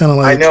 It's kind of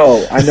like I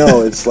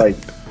know. It's like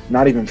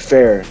not even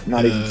fair.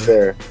 Not even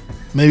fair.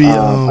 Maybe.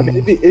 I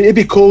mean, it'd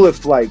be cool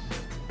if, like,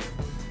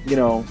 you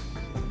know,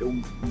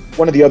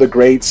 one of the other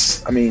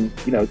greats. I mean,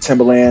 you know,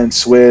 Timbaland,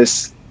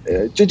 Swiss.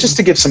 Just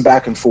to give some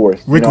back and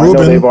forth. Rick you know,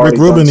 Rubin.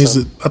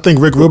 I think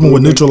Rick Rubin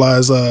would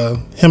neutralize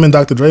him and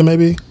Dr. Dre.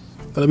 Maybe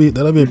that'd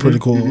be pretty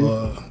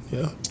cool.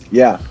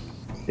 Yeah.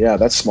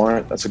 That's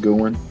smart. That's a good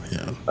one.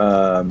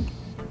 Yeah.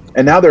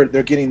 And now they're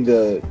getting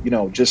the, you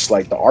know, just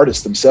like the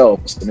artists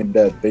themselves. I mean,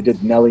 they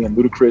did Nelly and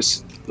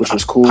Ludacris, which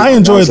was cool. I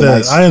enjoyed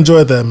that. I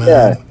enjoyed that, man.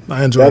 Yeah,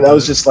 I enjoyed that. That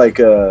was just like,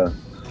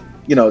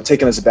 you know,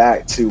 taking us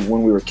back to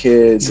when we were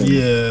kids. And,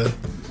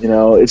 you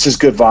know, it's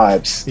just good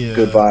vibes. Yeah.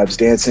 Good vibes.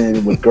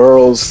 Dancing with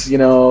girls, you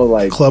know,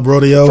 like Club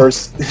Rodeo.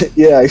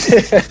 Yeah.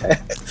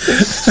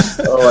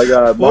 Oh my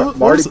God.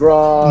 Mardi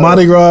Gras.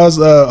 Mardi Gras,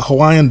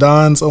 Hawaiian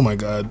Dons. Oh my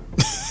God.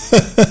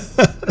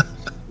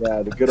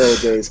 Yeah, the good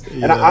old days.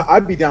 Yeah. And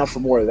I'd be down for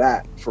more of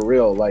that, for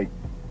real. Like,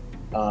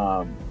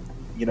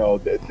 you know,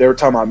 they were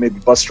talking about maybe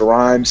Busta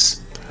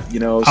Rhymes, you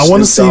know. I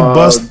want to see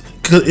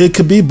it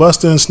could be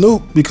Busta and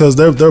Snoop, because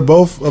they're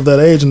both of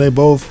that age, and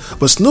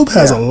but Snoop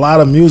has a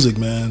lot of music,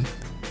 man.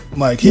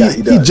 Like he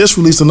just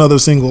released another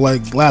single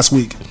like last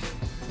week.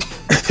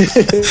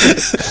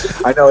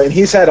 I know, and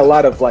he's had a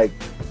lot of like,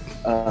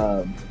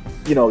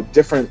 you know,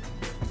 different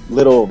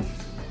little,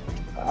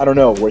 I don't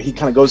know, where he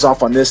kind of goes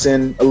off on this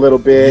end a little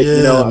bit. Yeah,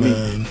 you know, I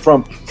man. mean,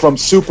 from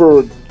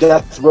super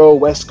death row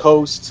West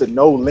Coast to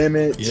No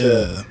Limit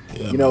to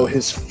you know,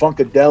 his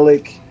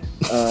funkadelic.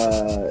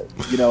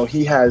 You know,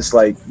 he has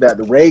like that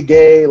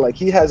reggae. Like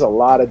he has a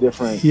lot of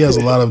different. He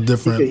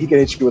can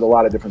hit you with a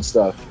lot of different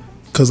stuff.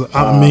 Because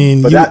I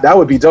mean, but that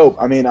would be dope.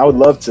 I mean, I would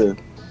love to.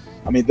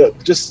 I mean,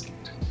 just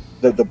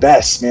the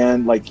best,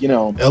 man. Like, you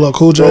know, LL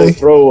Cool J,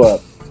 throw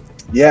up.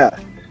 Yeah,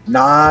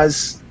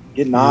 Nas,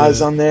 get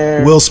Nas on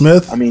there. Will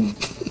Smith. I mean,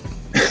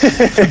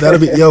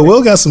 that'd be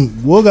Will got some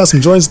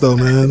joints though,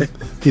 man.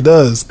 He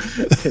does.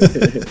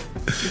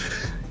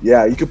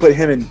 Yeah, you could put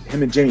him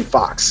and Jamie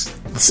Foxx.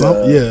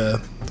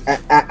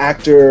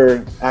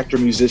 Actor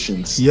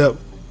musicians. Yep.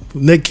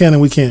 Nick Cannon,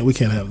 we can't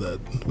have that.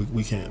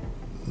 We can't.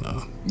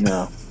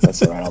 No,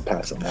 that's all right. I'll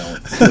pass on that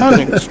one. I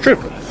think it's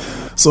tripping.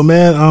 So,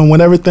 man,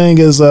 when everything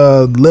is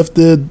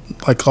lifted,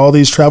 like all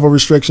these travel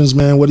restrictions,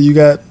 man, what do you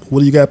got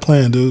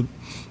planned, dude?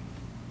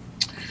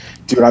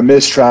 Dude, I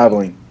miss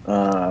traveling,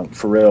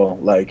 for real.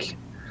 Like,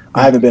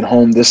 I haven't been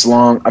home this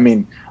long. I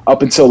mean,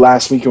 up until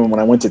last weekend when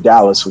I went to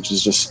Dallas, which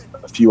is just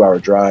a few-hour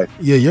drive.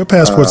 Yeah, your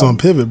passport's on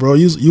pivot, bro.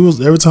 You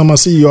was every time I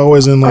see you,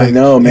 always in like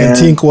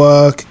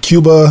Antigua,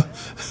 Cuba,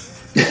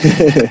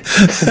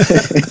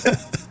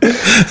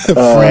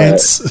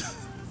 France.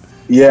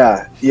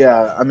 Yeah.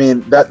 I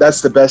mean,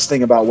 that's the best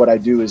thing about what I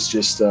do is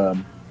just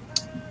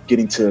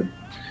getting to,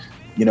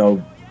 you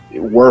know,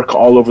 work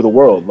all over the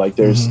world. Like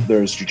there's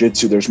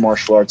jiu-jitsu, there's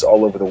martial arts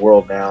all over the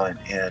world now,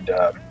 and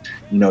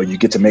you know, you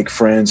get to make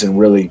friends and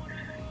really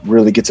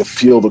get to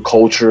feel the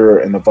culture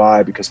and the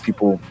vibe, because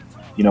people,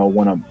 you know,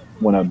 want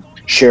to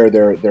share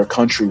their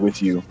country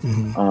with you.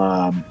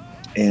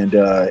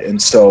 And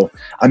so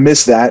I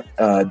miss that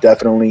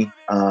definitely.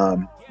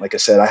 Like I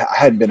said, I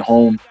hadn't been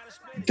home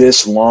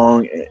this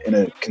long in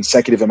a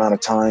consecutive amount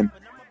of time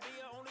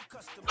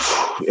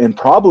in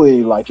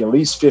probably like at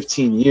least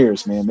 15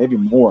 years, man, maybe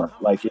more.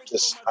 Like it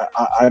just,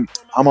 I'm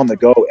on the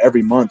go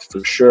every month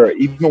for sure.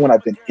 Even when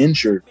I've been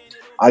injured,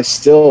 I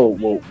still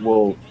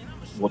will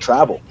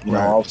travel. You know,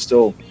 I'll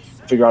still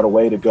figure out a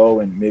way to go,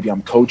 and maybe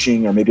I'm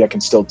coaching, or maybe I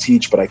can still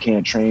teach, but I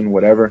can't train,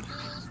 whatever.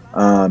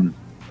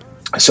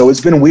 So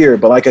it's been weird,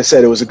 but like I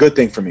said, it was a good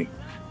thing for me.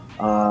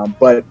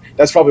 But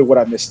that's probably what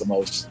I miss the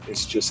most.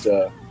 It's just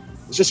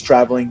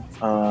traveling.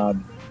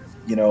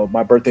 You know,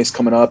 my birthday's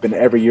coming up, and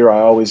every year I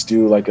always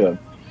do like a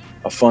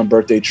fun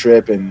birthday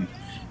trip. And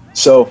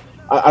so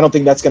I don't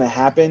think that's going to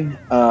happen,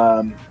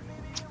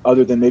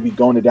 other than maybe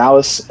going to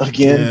Dallas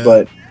again.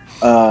 Yeah.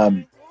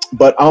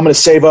 But I'm going to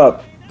save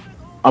up.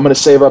 And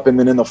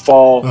then in the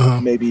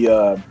fall, maybe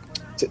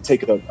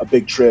take a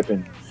big trip.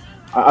 And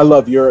I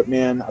love Europe,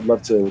 man. I'd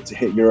love to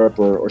hit Europe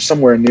or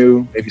somewhere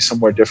new, maybe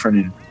somewhere different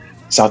in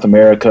South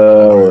America,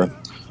 or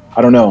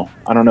I don't know,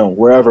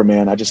 wherever,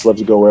 man. I just love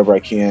to go wherever I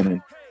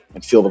can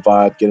and feel the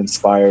vibe, get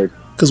inspired.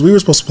 Because we were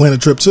supposed to plan a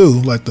trip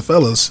too, like the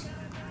fellas.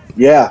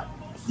 Yeah.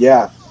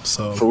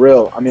 So for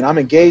real. I mean, I'm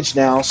engaged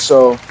now,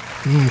 so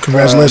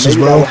congratulations,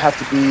 maybe bro. that will have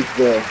to be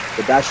the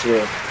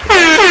bachelor.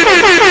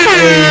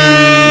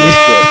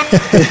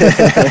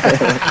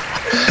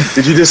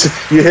 Did you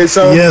hit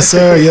something? Yes,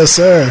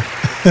 sir.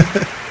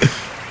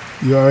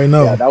 You already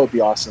know. Yeah, that would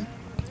be awesome.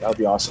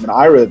 And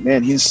Ira,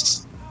 man,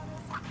 he's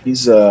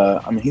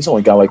I mean, he's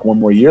only got like one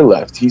more year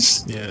left.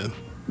 He's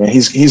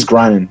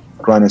grinding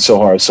so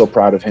hard. So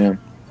proud of him,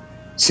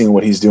 seeing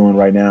what he's doing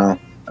right now.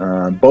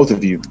 Both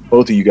of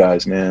you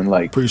guys, man.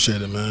 Like,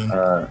 appreciate it,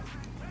 man.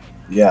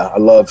 yeah, I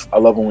love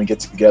when we get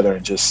together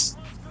and just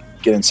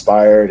get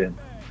inspired and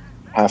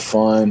have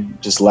fun,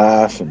 just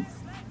laugh and,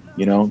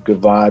 you know, good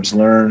vibes,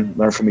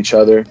 learn from each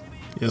other.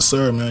 Yes,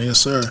 sir, man. Yes,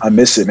 sir. I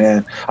miss it,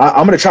 man.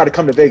 I'm going to try to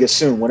come to Vegas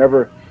soon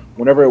whenever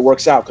it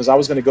works out, because I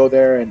was going to go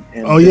there and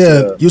oh,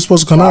 yeah. You're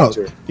supposed to come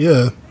doctor. out.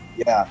 Yeah.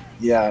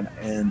 Yeah.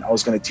 And I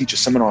was going to teach a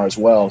seminar as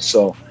well.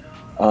 So,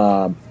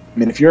 I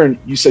mean,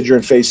 you said you're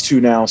in phase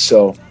 2 now.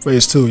 So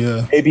phase 2,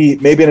 yeah.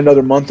 Maybe in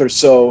another month or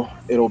so,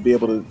 it'll be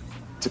able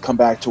to come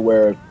back to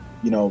where,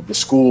 you know, the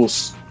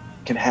schools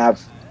can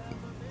have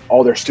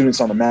all their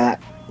students on the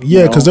mat.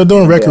 Yeah, because they're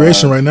doing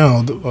recreation right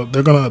now.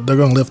 They're gonna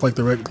lift like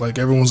like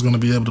everyone's gonna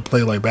be able to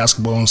play like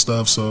basketball and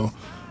stuff. So,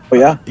 oh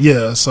yeah,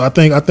 yeah. So I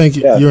think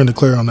you're in the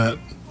clear on that.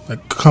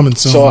 Like coming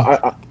soon. So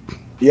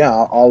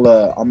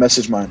I'll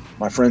message my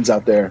friends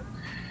out there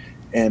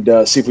and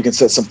see if we can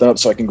set something up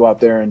so I can go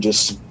out there and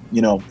just,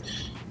 you know,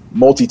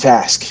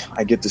 multitask.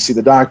 I get to see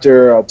the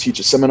doctor. I'll teach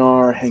a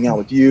seminar, hang out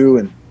with you,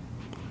 and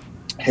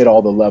hit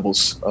all the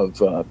levels of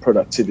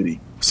productivity.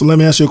 So let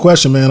me ask you a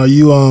question, man. Are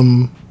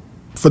you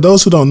for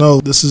those who don't know,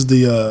 this is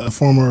the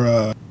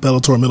former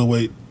Bellator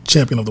middleweight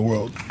champion of the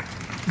world,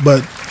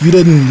 but you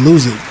didn't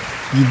lose it.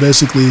 You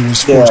basically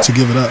was forced to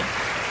give it up.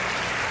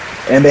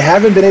 And they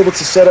haven't been able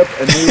to set up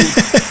a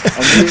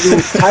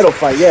new title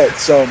fight yet.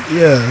 So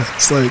yeah,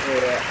 it's like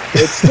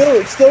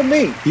it's still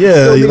me.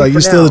 Yeah,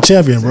 you're still the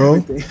champion,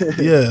 bro.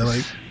 Yeah,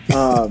 like.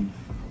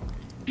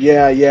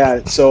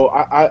 Yeah. So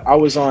I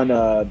was on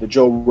the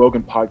Joe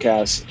Rogan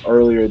podcast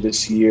earlier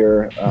this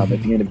year at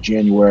the end of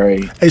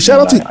January. Hey, shout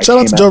out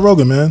to Joe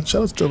Rogan, man.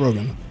 Shout out to Joe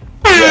Rogan.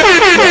 Yeah,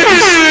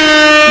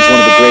 he's one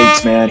of the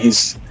greats, man.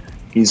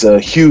 He's a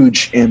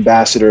huge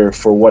ambassador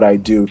for what I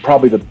do.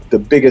 Probably the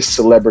biggest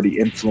celebrity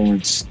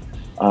influence,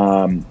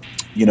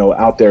 you know,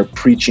 out there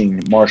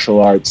preaching martial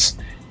arts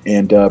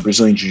and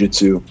Brazilian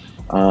Jiu-Jitsu.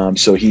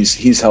 So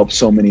he's helped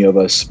so many of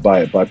us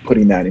by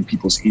putting that in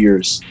people's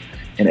ears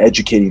and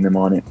educating them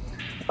on it.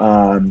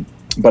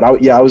 But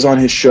I was on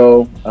his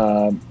show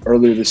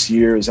earlier this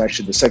year. It was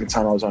actually the second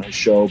time I was on his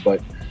show,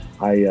 but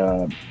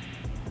I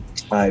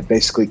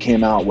basically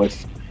came out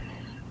with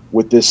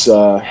this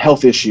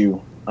health issue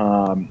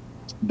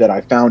that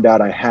I found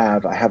out I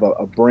have. I have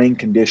a brain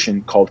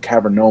condition called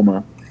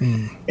cavernoma,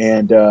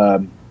 and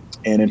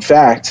in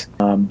fact,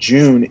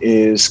 June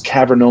is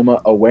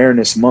Cavernoma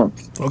Awareness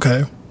Month.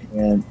 Okay,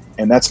 and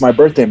that's my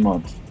birthday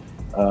month.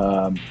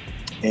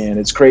 And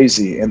it's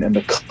crazy. And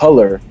the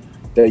color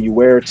that you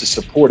wear to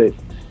support it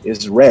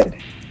is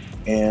red.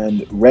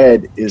 And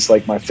red is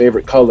like my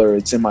favorite color.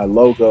 It's in my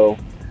logo.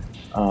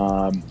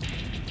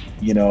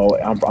 You know,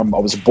 I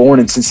was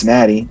born in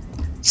Cincinnati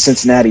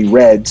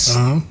Reds,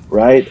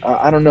 right?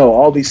 I don't know,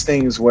 all these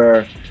things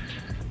where,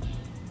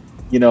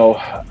 you know,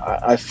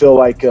 I feel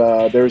like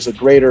there's a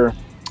greater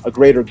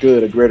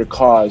good, a greater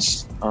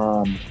cause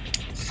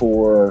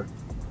for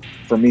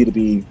me to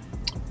be,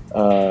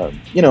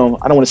 you know,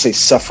 I don't want to say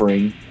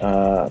suffering,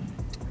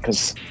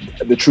 because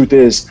the truth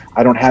is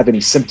I don't have any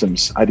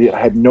symptoms. I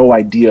had no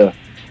idea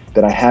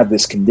that I have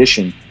this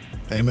condition.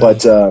 Amen.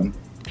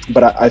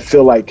 But I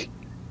feel like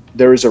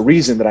there is a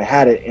reason that I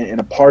had it, and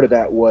a part of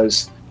that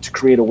was to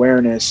create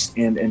awareness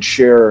and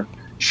share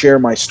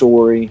my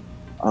story,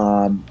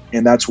 and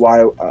that's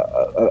why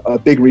a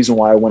big reason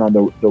why I went on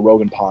the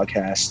Rogan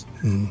podcast,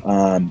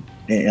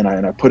 and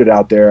I put it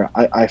out there.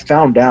 I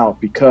found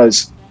out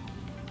because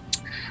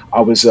I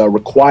was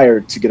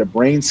required to get a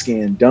brain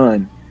scan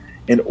done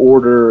in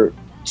order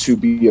to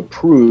be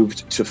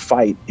approved to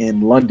fight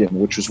in London,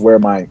 which was where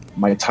my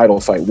title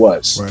fight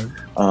was, right.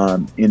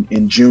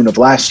 In June of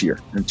last year,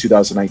 in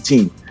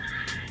 2019.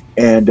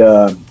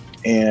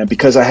 And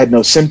because I had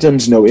no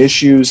symptoms, no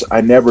issues,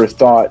 I never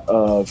thought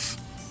of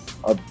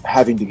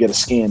having to get a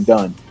scan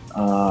done.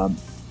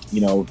 You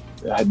know,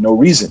 I had no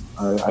reason.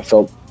 I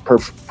felt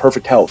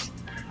perfect health.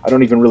 I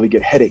don't even really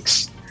get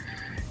headaches.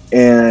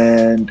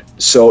 And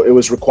so it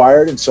was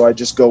required, and so I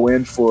just go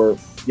in for,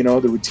 you know,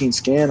 the routine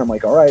scan. I'm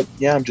like, all right,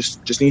 yeah, I'm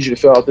just need you to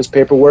fill out this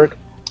paperwork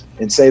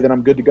and say that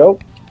I'm good to go.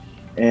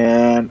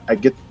 And I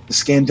get the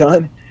scan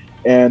done,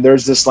 and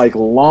there's this like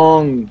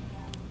long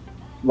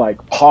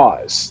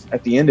pause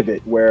at the end of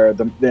it where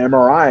the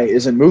MRI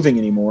isn't moving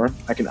anymore.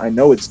 I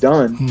know it's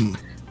done,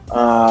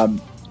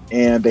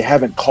 and they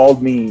haven't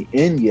called me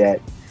in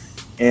yet.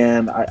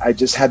 And I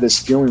just had this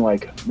feeling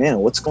like, man,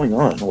 what's going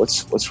on?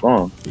 What's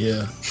wrong?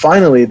 Yeah.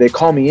 Finally, they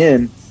call me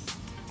in,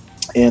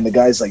 and the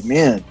guy's like,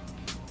 man,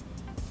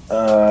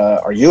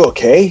 are you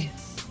okay?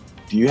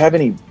 Do you have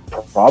any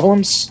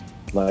problems?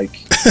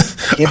 Like,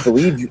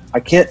 I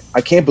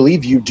can't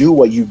believe you do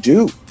what you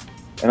do.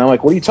 And I'm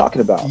like, what are you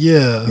talking about?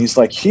 Yeah. And he's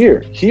like,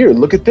 here,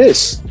 look at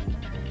this.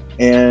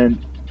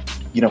 And,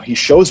 you know, he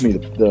shows me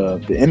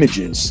the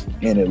images,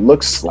 and it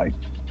looks like,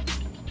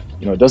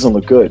 you know, it doesn't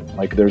look good.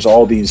 Like, there's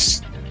all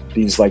these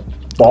like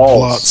balls,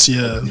 blots,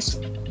 yeah, these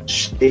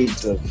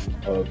shades of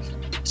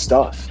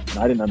stuff, and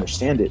I didn't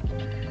understand it.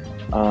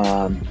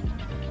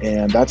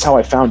 And that's how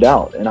I found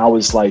out. And I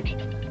was like,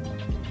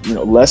 you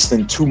know, less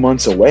than 2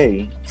 months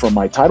away from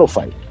my title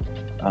fight.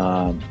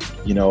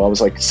 You know, I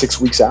was like 6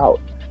 weeks out,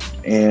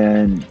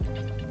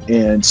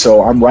 and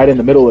so I'm right in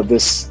the middle of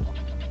this,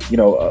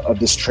 of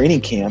this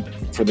training camp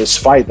for this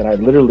fight that I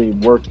literally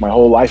worked my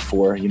whole life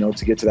for,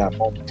 to get to that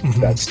moment, to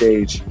that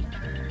stage.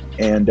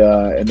 And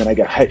then I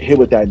got hit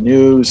with that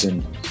news,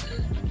 and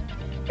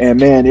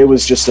man, it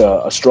was just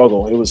a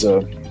struggle. It was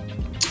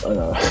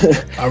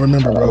I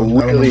remember,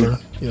 bro.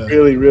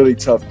 Really, really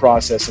tough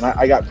process. And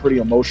I got pretty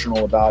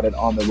emotional about it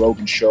on the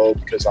Rogan show,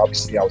 because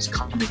obviously I was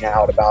coming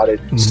out about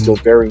it. It was still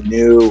very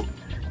new.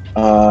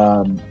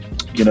 I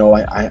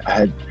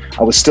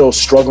was still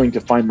struggling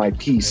to find my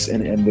peace.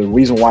 And the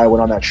reason why I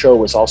went on that show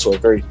was also a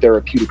very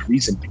therapeutic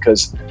reason,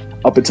 because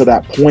up until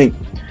that point,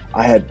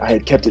 I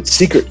had kept it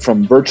secret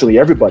from virtually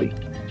everybody.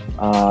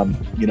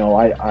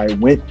 I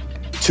went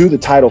to the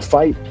title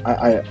fight.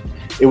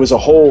 It was a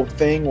whole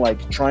thing,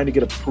 like trying to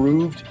get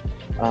approved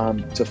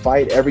to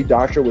fight. Every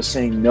doctor was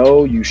saying,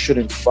 no, you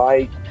shouldn't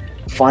fight.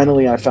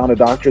 Finally, I found a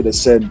doctor that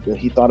said that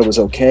he thought it was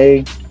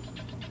okay.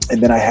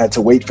 And then I had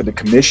to wait for the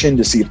commission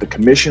to see if the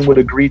commission would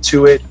agree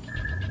to it.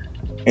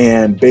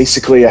 And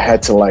basically I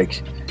had to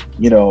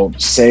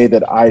say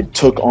that I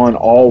took on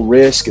all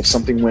risk. If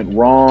something went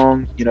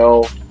wrong,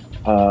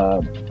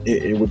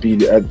 it would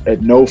be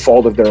at no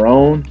fault of their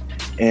own.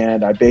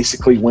 And I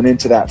basically went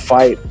into that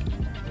fight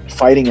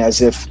fighting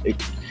as if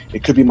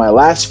it could be my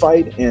last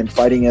fight, and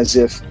fighting as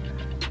if,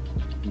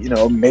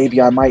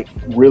 maybe I might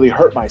really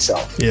hurt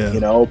myself,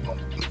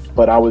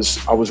 but I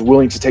was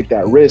willing to take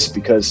that risk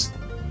because,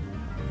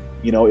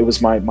 it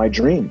was my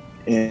dream,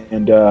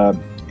 and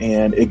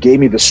it gave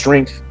me the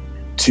strength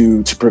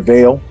to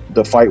prevail.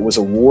 The fight was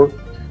a war,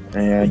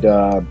 and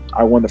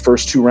I won the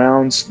first 2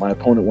 rounds. My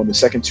opponent won the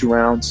second 2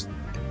 rounds,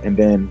 and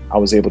then I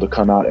was able to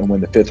come out and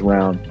win the 5th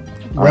round.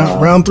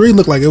 Round 3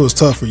 looked like it was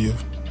tough for you.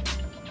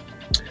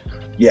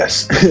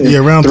 Yes. Yeah,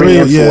 round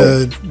 3.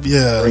 Yeah.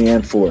 3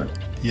 and 4.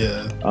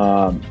 Yeah.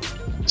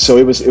 So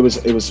it was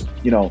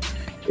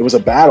it was a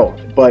battle,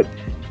 but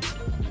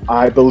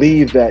I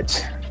believe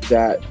that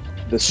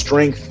the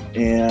strength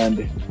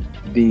and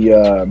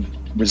the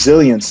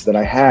resilience that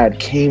I had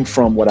came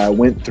from what I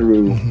went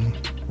through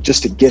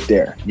just to get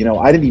there.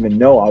 I didn't even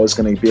know I was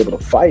going to be able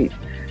to fight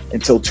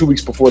until 2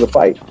 weeks before the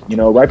fight.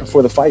 Right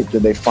before the fight,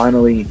 did they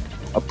finally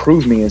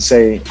approve me and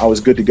say I was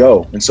good to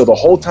go. And so the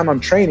whole time I'm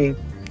training,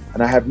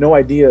 and I have no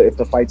idea if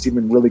the fight's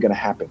even really going to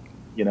happen,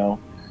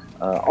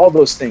 all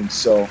those things.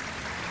 So,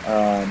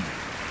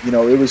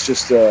 it was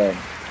just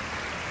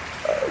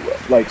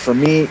for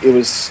me, it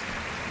was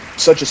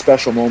such a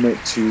special moment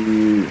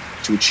to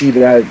achieve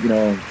that,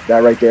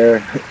 that right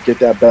there, get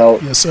that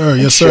belt. Yes, sir.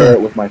 Yes, sir. Share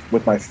it with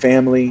my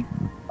family,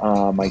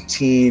 my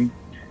team.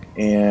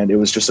 And it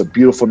was just a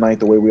beautiful night,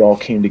 the way we all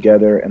came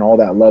together, and all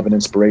that love and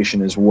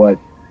inspiration is what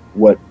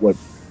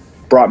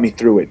brought me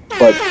through it.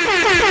 But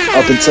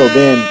up until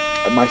then,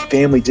 my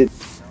family didn't.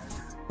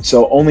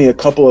 So only a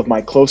couple of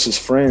my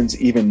closest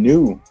friends even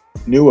knew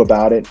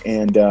about it,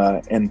 and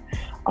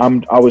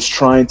I was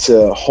trying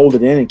to hold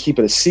it in and keep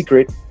it a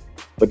secret.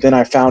 But then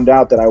I found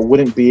out that I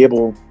wouldn't be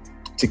able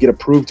to get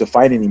approved to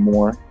fight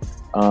anymore.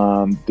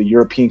 The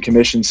European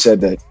Commission said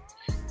that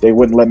they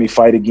wouldn't let me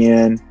fight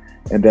again,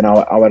 and then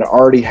I had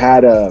already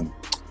had a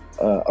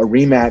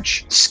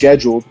rematch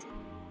scheduled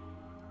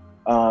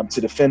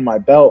to defend my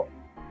belt,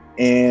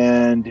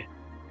 and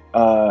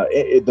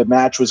the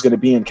match was going to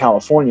be in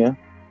California,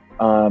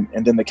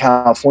 and then the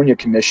California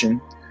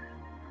Commission,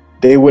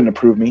 they wouldn't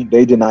approve me.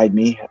 They denied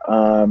me,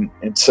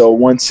 and so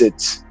once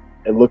it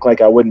looked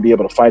like I wouldn't be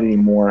able to fight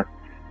anymore,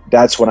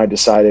 that's when I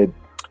decided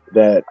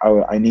that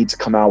I need to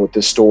come out with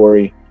this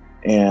story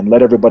and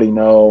let everybody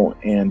know,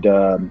 and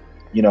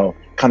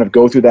kind of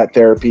go through that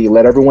therapy,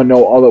 let everyone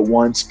know all at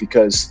once,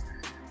 because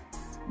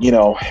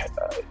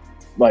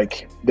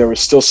there was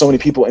still so many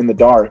people in the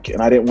dark,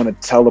 and I didn't want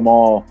to tell them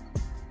all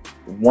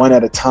one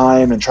at a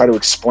time and try to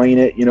explain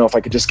it. If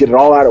I could just get it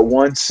all out at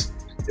once,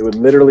 it would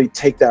literally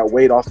take that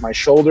weight off my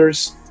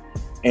shoulders,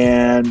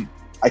 and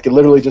I could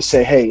literally just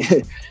say,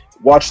 hey,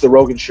 watch the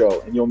Rogan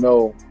show and you'll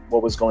know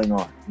what was going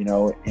on,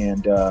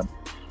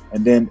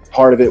 and then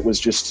part of it was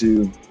just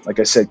to, like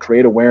I said,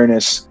 create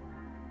awareness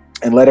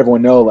and let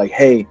everyone know,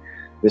 hey,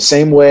 the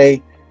same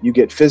way you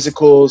get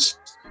physicals,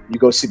 you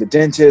go see the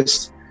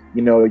dentist,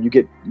 you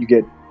get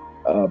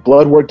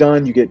blood work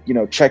done, you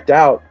get, checked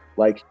out.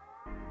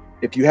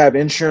 If you have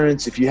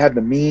insurance, if you have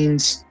the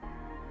means,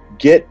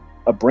 get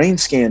a brain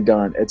scan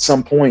done at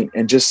some point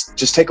and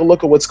just take a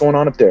look at what's going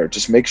on up there.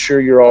 Just make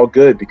sure you're all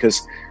good,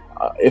 because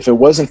if it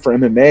wasn't for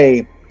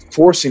MMA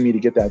forcing me to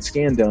get that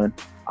scan done,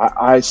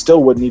 I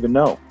still wouldn't even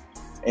know.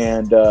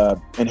 And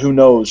who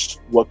knows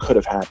what could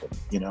have happened,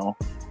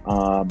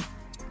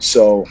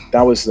 so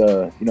that was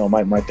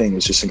my thing,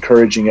 was just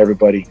encouraging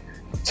everybody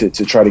to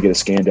try to get a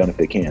scan done if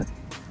they can.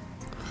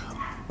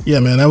 Yeah,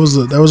 man, that was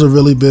a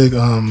really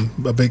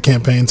big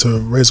campaign to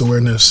raise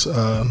awareness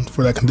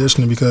for that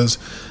conditioning, because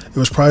it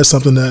was probably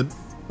something that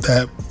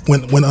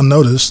went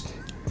unnoticed,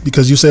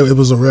 because you said it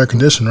was a rare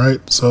condition,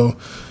 right? So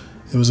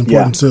it was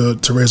important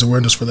to raise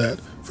awareness for that,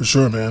 for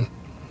sure, man.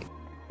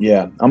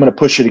 Yeah, I'm going to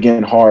push it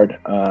again hard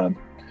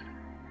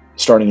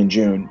starting in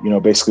June,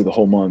 basically the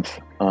whole month.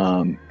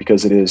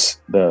 because it is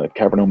the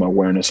Cavernoma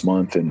Awareness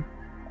Month, and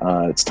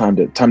it's time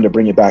to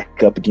bring it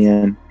back up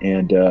again.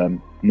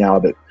 And now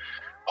that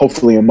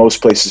hopefully in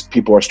most places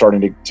people are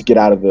starting to get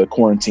out of the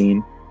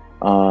quarantine,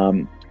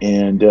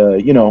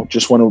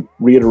 just want to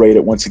reiterate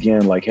it once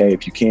again, like, hey,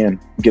 if you can,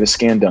 get a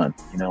scan done,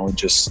 and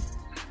just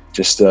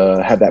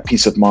have that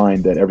peace of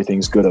mind that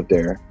everything's good up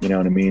there. You know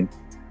what I mean?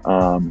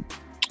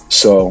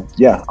 So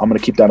yeah, I'm going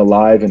to keep that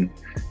alive, and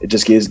it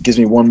just gives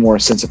me one more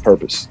sense of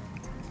purpose.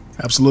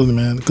 Absolutely,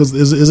 man. Because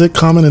is it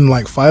common in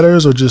like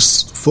fighters or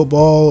just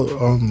football?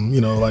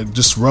 Like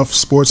just rough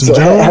sports in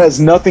general. It has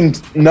nothing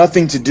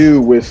to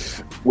do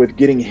with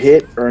getting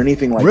hit or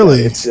anything like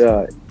really?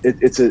 That.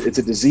 It's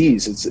a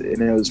disease. It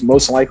was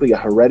most likely a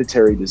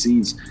hereditary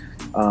disease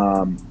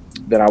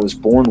that I was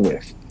born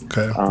with.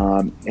 Okay.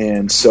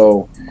 And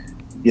so,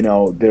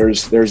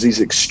 there's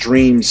these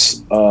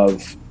extremes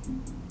of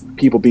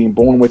people being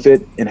born with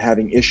it and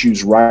having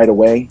issues right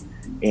away,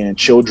 and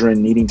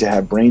children needing to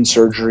have brain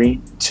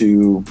surgery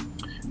to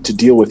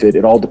deal with it.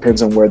 It all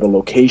depends on where the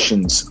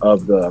locations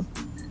of the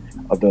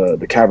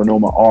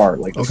cavernoma are,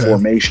 like the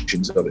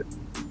formations of it.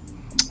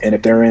 And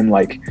if they're in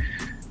like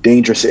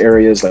dangerous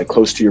areas, like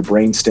close to your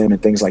brainstem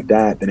and things like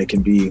that, then it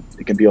can be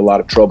a lot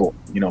of trouble.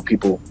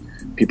 People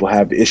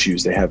have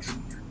issues. They have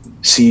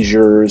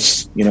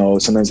seizures,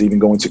 sometimes they even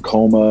go into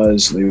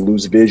comas, they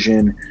lose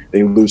vision,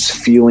 they lose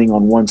feeling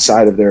on one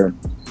side of their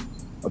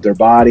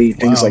body,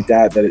 things like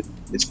that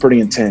it's pretty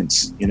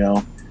intense,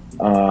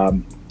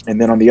 and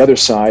then on the other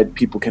side,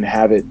 people can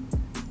have it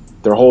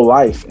their whole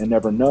life and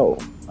never know,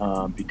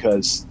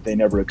 because they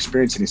never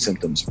experience any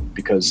symptoms,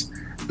 because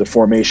the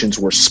formations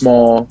were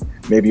small,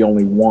 maybe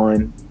only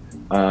one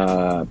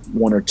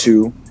or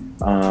two,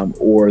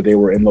 or they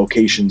were in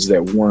locations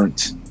that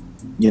weren't,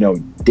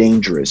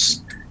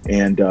 dangerous.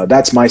 And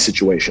that's my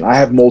situation. I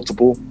have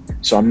multiple,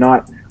 so I'm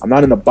not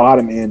in the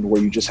bottom end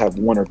where you just have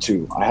one or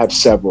two. I have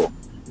several,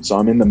 so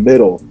I'm in the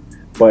middle,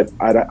 but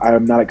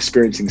I'm not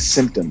experiencing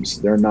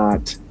symptoms. They're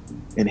not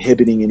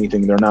inhibiting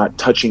anything. They're not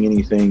touching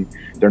anything.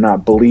 They're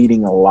not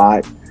bleeding a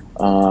lot.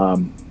 So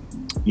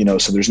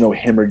there's no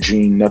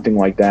hemorrhaging, nothing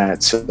like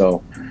that.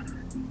 So,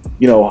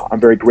 I'm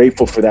very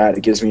grateful for that.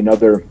 It gives me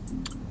another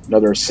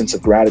sense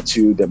of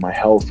gratitude that my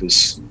health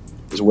is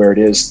where it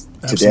is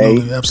today.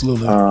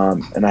 Absolutely.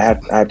 And I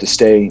have to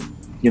stay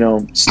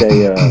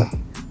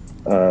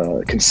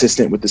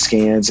consistent with the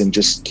scans and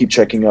just keep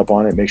checking up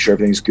on it, make sure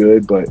everything's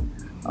good. But,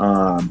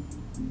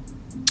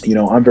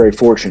 I'm very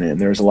fortunate, and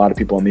there's a lot of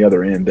people on the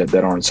other end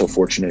that aren't so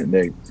fortunate, and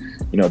they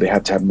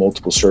have to have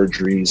multiple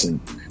surgeries and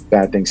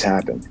bad things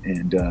happen.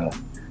 And,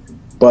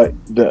 but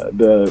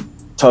the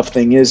tough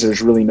thing is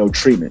there's really no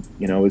treatment,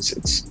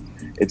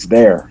 it's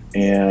there,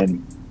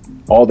 and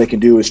all they can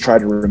do is try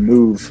to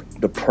remove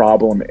the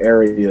problem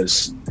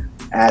areas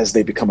as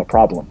they become a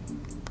problem.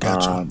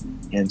 Gotcha.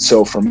 And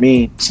so for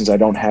me, since I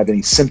don't have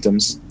any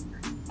symptoms,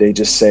 they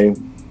just say,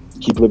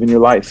 keep living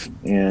your life,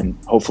 and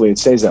hopefully it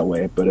stays that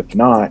way. But if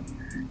not,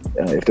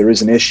 if there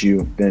is an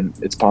issue, then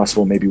it's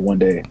possible maybe one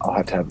day I'll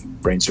have to have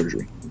brain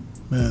surgery.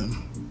 Man,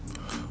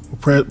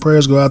 well,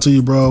 prayers go out to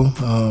you, bro.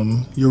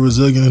 You're a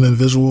resilient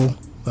individual,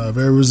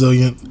 very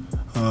resilient,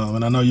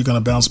 and I know you're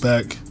going to bounce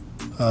back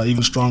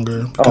even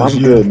stronger. I'm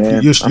good,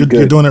 man.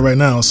 You're doing it right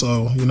now,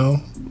 so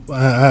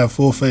I have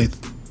full faith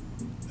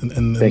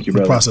in Thank you,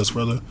 the process,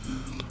 brother.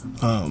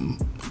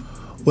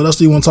 What else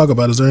do you want to talk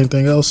about? Is there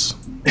anything else?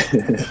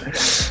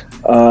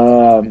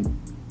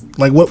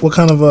 Like what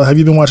kind of have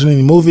you been watching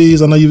any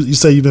movies? I know you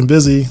say you've been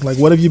busy. Like,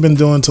 what have you been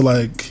doing to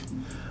like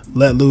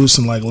let loose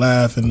and like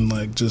laugh and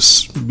like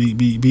just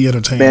be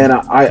entertained? Man,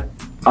 I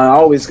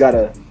always got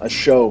a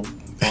show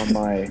on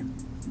my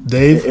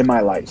Dave in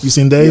my life. You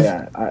seen Dave?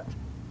 Yeah.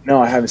 No,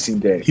 I haven't seen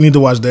Dave. You need to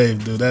watch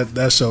Dave, dude.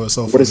 That show is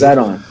so funny. What is that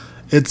on?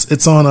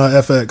 It's on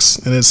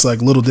FX, and it's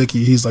like Little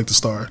Dicky. He's like the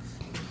star.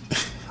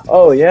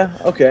 Oh yeah,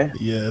 okay.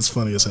 Yeah, it's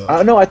funny as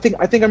hell. No, I think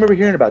I remember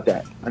hearing about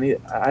that. I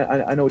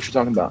know what you're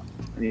talking about.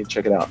 I need to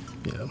check it out.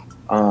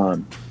 Yeah.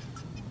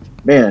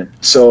 Man,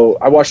 so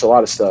I watched a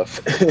lot of stuff.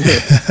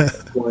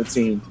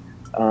 Quarantine.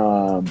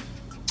 I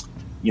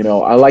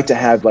like to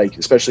have, like,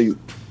 especially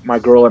my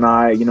girl and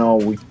I.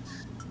 We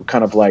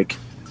kind of like,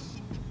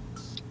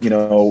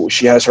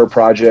 she has her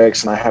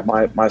projects and I have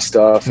my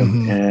stuff,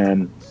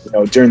 and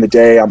during the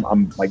day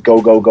I'm like go,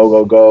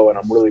 and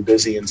I'm really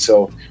busy, and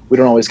so we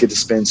don't always get to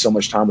spend so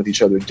much time with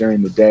each other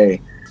during the day.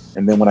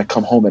 And then when I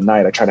come home at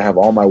night, I try to have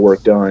all my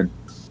work done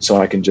so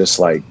I can just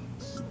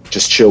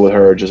chill with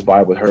her, just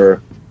vibe with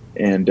her,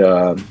 and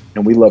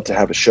we love to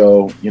have a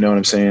show. You know what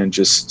I'm saying?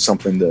 Just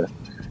something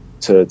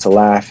to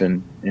laugh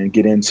and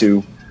get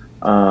into.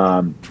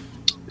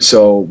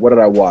 So what did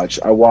I watch?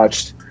 I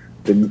watched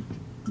the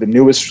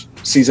newest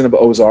season of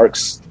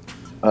Ozarks,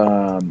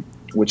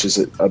 which is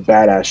a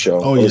badass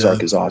show.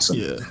 Ozark is awesome.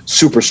 Yeah.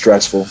 Super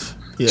stressful.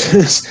 Yeah.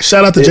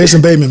 Shout out to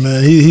Jason Bateman,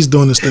 man. He's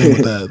doing this thing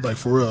with that, like,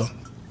 for real.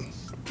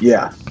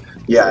 Yeah.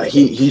 Yeah,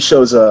 he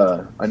shows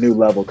a new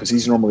level because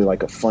he's normally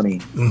like a funny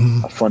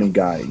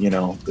guy,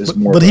 There's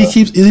more, but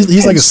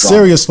he's like a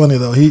serious funny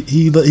though.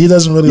 He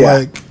doesn't really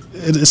like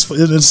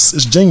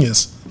it's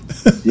genius.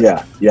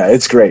 Yeah,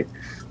 it's great.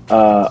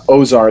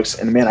 Ozarks,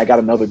 and man, I got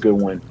another good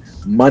one,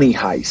 Money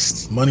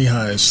Heist. Money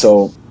Heist.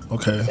 So,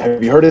 okay,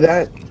 have you heard of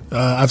that?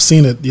 I've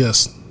seen it.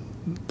 Yes,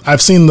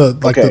 I've seen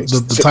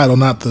the title,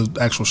 not the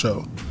actual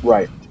show.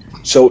 Right.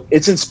 So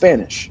it's in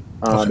Spanish.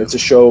 It's a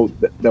show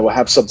that will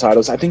have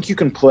subtitles. I think you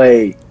can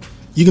play.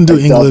 You can do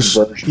English.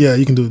 Version. Yeah,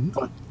 you can do.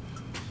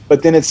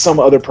 But then it's some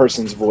other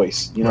person's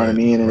voice. You know what I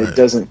mean? And it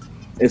doesn't.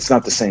 It's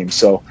not the same.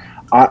 So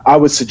I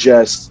would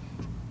suggest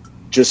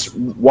just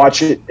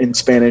watch it in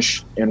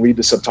Spanish and read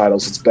the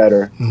subtitles. It's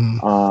better.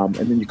 And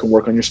then you can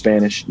work on your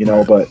Spanish. You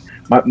know. But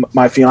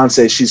my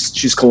fiance,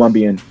 she's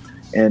Colombian,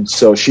 and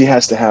so she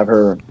has to have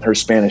her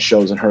Spanish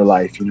shows in her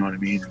life. You know what I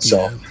mean? And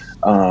so.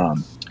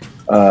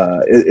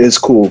 It's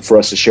cool for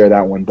us to share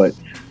that one, but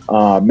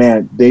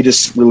man, they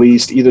just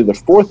released either the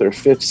 4th or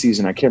 5th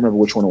season. I can't remember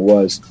which one it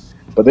was,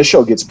 but this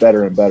show gets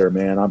better and better,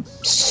 man. I'm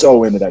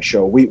so into that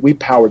show. We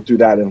powered through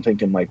that in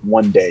thinking like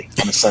one day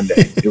on a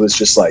Sunday. It was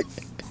just like,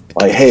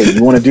 hey,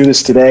 you want to do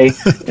this today?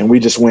 And we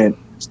just went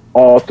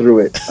all through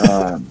it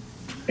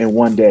in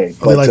one day.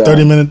 Are they like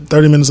 30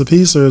 minutes a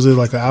piece, or is it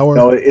like an hour?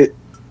 No,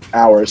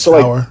 hours. So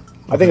like, hour.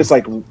 I think it's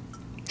like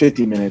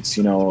 50 minutes,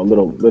 a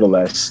little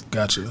less.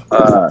 Gotcha.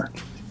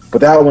 But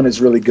that one is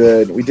really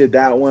good. We did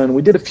that one.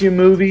 We did a few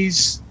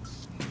movies.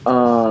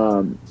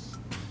 Ford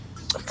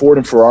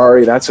and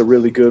Ferrari, that's a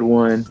really good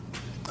one.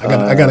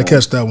 I got to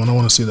catch that one. I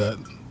want to see that.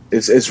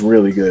 It's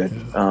really good.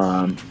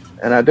 Yeah.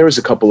 And there was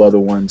a couple other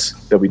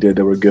ones that we did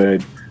that were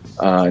good.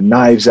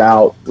 Knives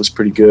Out was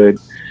pretty good.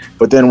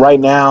 But then right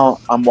now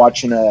I'm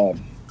watching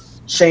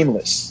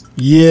Shameless.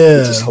 Yeah.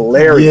 Which is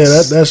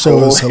hilarious. Yeah, that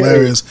show is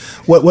hilarious.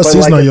 What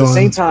season are you on? At the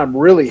same time,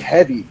 really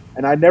heavy.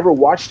 And I never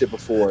watched it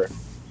before.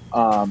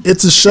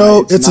 It's a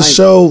show. It's a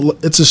show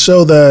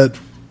that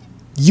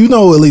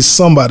at least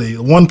somebody,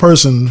 one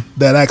person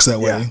that acts that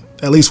way,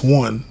 at least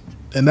one,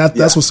 and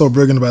that's what's so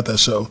brilliant about that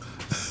show.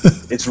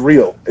 It's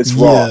real. It's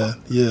raw.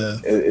 Yeah.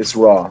 It's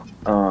raw.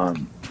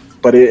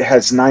 But it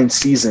has 9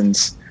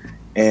 seasons,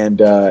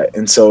 and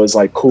so it's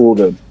like cool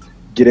to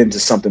get into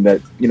something that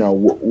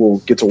we'll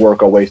get to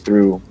work our way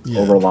through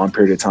over a long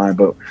period of time.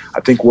 But I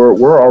think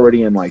we're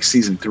already in like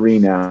season 3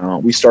 now.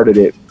 We started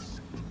it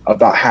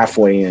about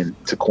halfway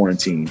into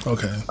quarantine.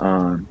 Okay.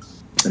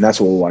 And that's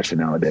what we're watching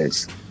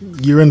nowadays.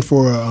 You're in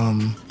for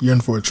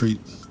a treat.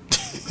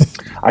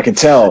 I can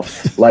tell.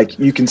 Like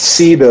you can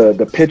see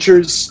the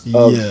pictures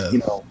of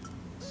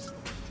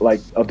like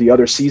of the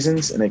other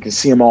seasons, and they can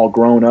see them all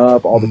grown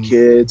up, all the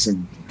kids,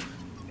 and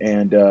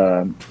it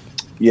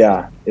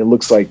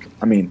looks like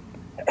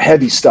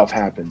heavy stuff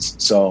happens.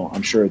 So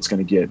I'm sure it's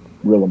going to get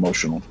real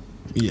emotional.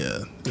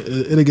 Yeah,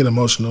 it'll get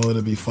emotional.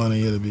 It'll be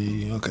funny. It'll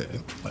be okay.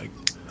 Like.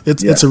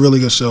 It's a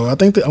really good show. I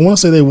think I want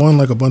to say they won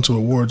like a bunch of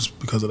awards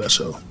because of that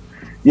show.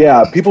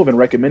 Yeah, people have been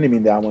recommending me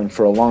that one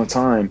for a long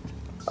time,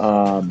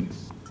 but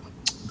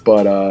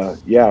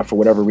for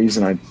whatever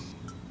reason,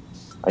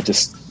 I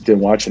just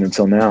didn't watch it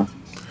until now.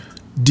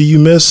 Do you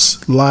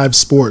miss live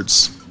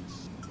sports?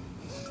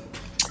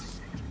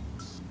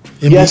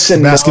 Yes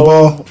and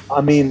basketball.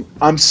 No.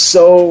 I'm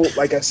so,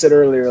 like I said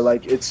earlier,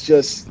 like it's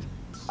just,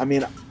 I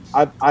the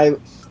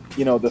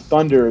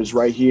Thunder is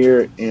right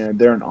here, and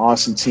they're an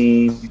awesome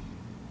team.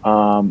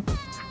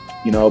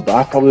 But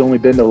I've probably only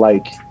been to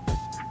like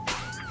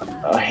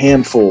a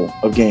handful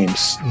of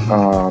games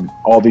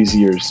all these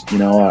years.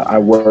 I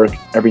work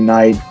every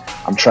night.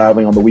 I'm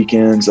traveling on the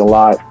weekends a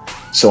lot,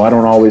 so I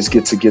don't always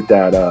get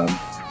that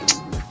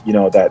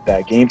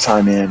that game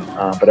time in.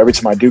 But every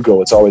time I do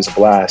go, it's always a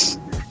blast.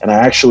 And I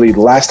actually,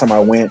 the last time I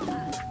went,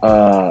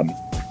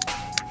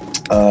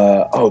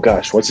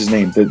 what's his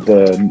name?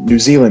 The New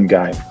Zealand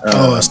guy.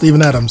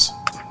 Steven Adams.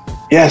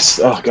 Yes.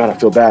 Oh God, I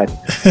feel bad.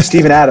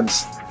 Steven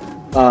Adams.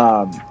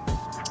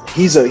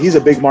 He's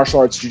a big martial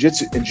arts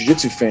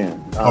jiu-jitsu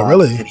fan. Oh,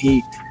 really? And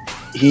he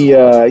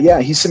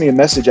sent me a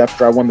message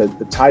after I won the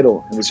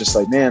title and was just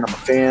like, man, I'm a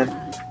fan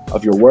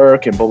of your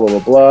work and blah, blah, blah,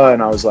 blah.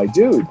 And I was like,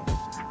 dude,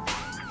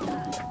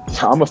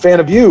 I'm a fan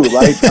of you.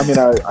 Like,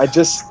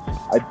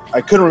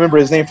 I couldn't remember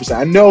his name for a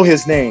second. I know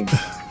his name.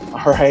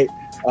 All right.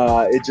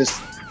 It just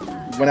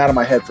went out of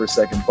my head for a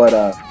second, but,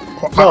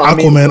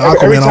 Aquaman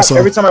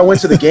every time I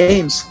went to the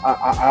games,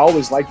 I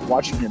always liked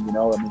watching him.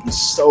 He's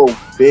so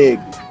big,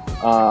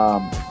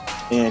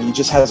 and he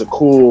just has a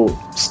cool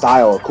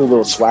style, a cool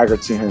little swagger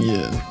to him.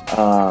 Yeah.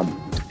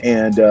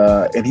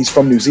 And he's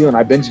from New Zealand.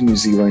 I've been to New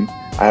Zealand.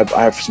 I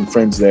have some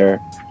friends there,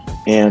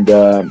 and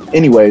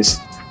anyways,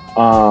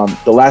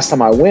 the last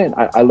time I went,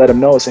 I let him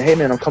know. I said, "Hey,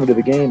 man, I'm coming to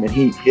the game," and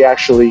he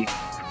actually,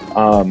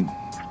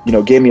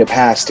 gave me a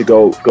pass to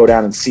go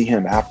down and see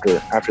him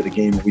after the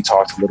game. And we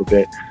talked a little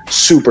bit.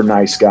 Super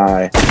nice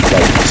guy,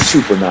 like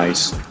super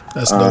nice.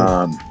 That's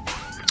dope.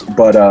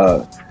 But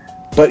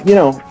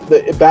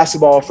the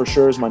basketball for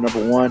sure is my number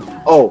one.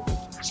 Oh,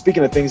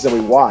 speaking of things that we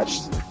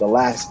watched, The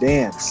Last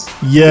Dance.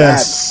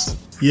 Yes.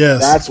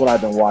 That's what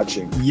I've been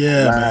watching.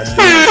 Yeah, man.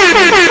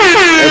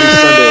 Every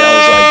Sunday I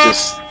was like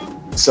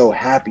just so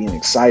happy and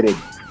excited.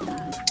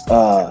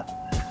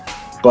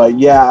 But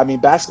yeah,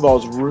 basketball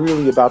is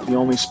really about the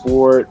only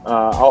sport.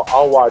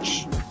 I'll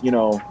watch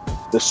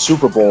the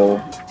Super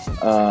Bowl.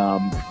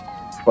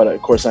 But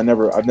of course, I've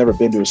never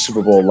been to a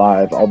Super Bowl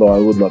live, although I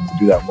would love to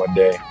do that one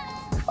day.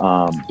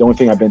 The only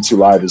thing I've been to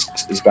live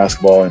is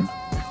basketball, and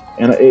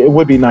it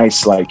would be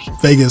nice, like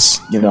Vegas.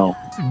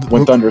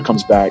 When Thunder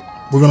comes back.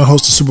 We're gonna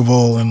host a Super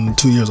Bowl in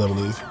 2 years, I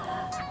believe.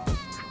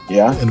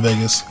 Yeah, in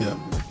Vegas. Yeah,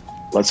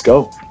 let's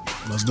go.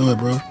 Let's do it,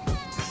 bro.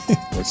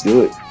 Let's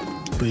do it.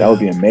 That would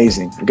be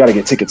amazing. We got to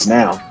get tickets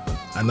now.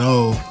 I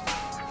know.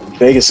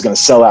 Vegas is gonna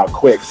sell out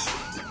quick.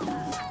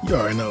 You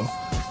already know.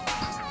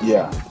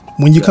 Yeah.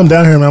 When you come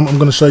down here, man, I'm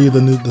going to show you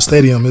the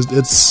stadium.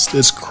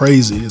 It's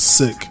crazy. It's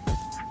sick.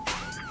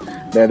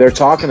 Man, they're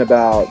talking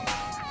about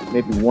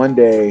maybe one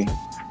day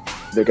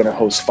they're going to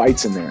host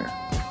fights in there.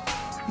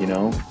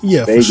 Yeah,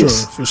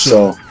 Vegas. For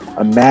sure. So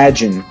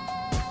imagine,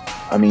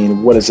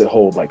 what does it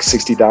hold? Like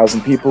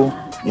 60,000 people?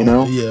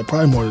 Yeah,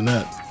 probably more than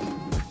that.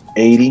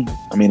 80.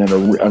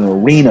 An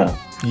arena.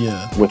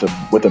 Yeah.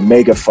 With a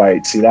mega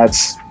fight. See,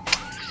 that's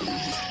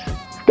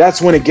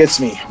when it gets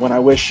me. When I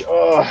wish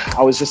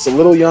I was just a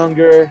little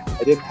younger.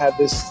 I didn't have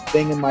this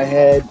thing in my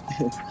head,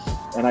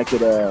 and I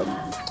could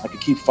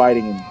keep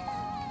fighting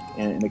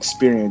and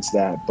experience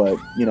that. But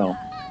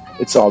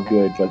it's all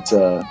good. But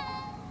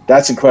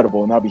that's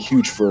incredible, and that'll be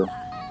huge for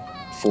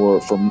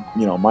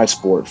my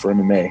sport, for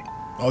MMA.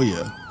 Oh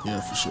yeah,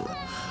 for sure.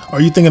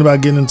 Are you thinking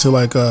about getting into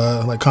like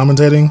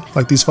commentating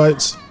like these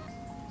fights?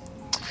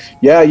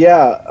 Yeah.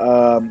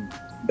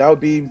 That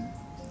would be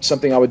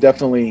something I would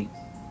definitely.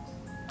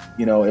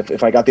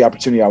 If I got the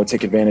opportunity, I would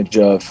take advantage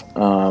of.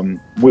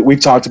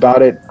 We've talked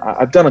about it.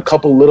 I've done a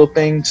couple little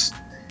things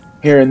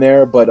here and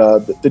there, but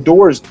the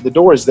door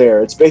is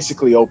there. It's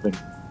basically open.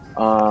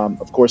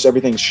 Of course,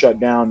 everything's shut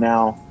down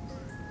now,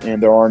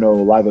 and there are no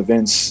live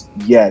events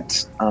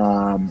yet.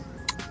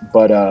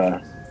 But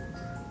I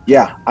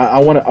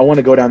want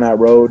to go down that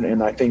road,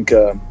 and I think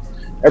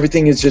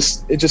everything is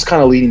just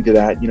kind of leading to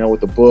that.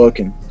 With the book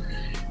and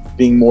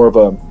being more of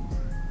a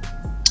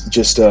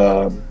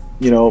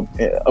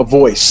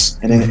voice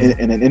and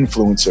an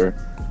influencer,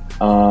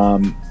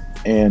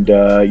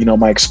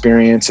 my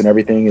experience and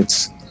everything.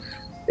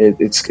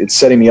 It's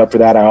setting me up for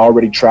that. I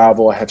already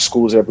travel. I have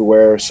schools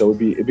everywhere, so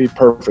it'd be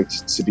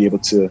perfect to be able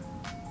to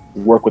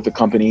work with the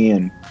company,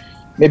 and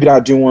maybe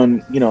not do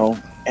one,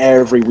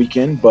 every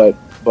weekend, but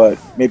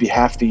maybe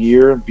half the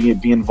year,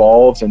 be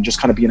involved and just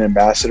kind of be an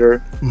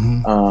ambassador,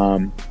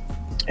 and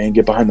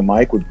get behind the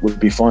mic would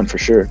be fun for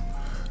sure.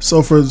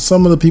 So for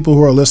some of the people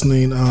who are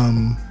listening,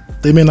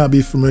 they may not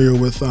be familiar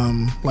with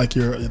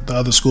the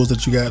other schools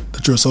that you're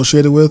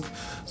associated with.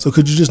 So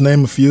could you just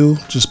name a few,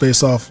 just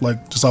based off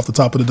off the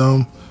top of the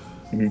dome?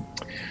 Mm-hmm.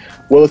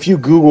 Well, if you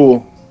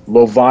Google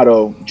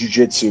Lovato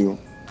Jiu-Jitsu,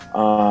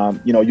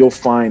 you'll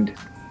find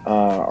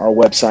our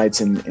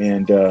websites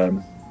and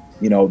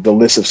the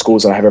list of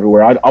schools that I have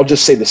everywhere. I'll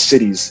just say the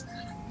cities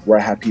where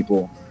I have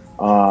people: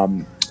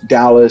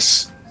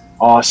 Dallas,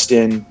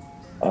 Austin,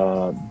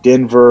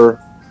 Denver.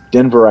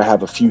 Denver, I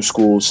have a few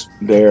schools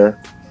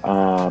there.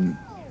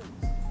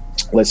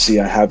 Let's see,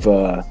 I have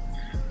a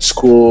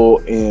school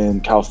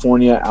in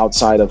California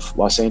outside of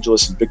Los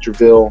Angeles in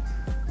Victorville,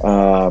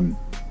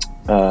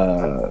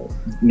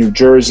 New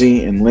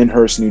Jersey, in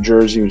Lyndhurst, New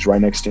Jersey, which is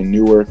right next to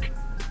Newark.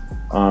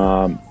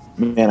 I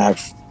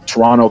have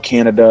Toronto,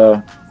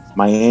 Canada,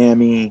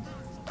 Miami,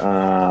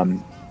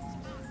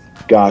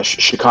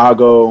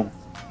 Chicago.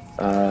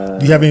 Do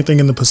you have anything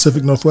in the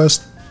Pacific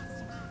Northwest?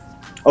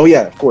 Oh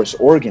yeah, of course,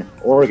 Oregon.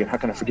 How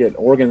can I forget?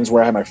 Oregon is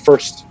where I had my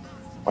first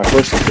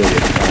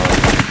affiliate.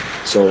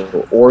 So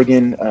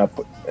Oregon,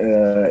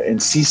 in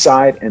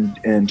Seaside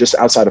and just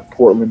outside of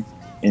Portland,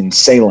 in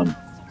Salem,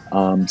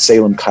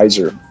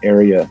 Kaiser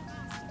area.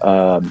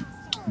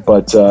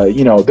 But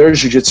there's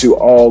jiu-jitsu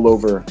all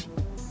over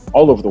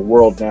the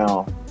world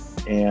now,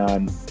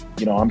 and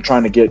I'm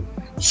trying to get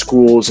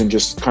schools and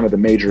just kind of the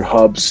major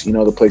hubs,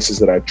 the places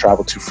that I've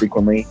traveled to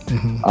frequently.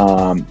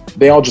 Mm-hmm.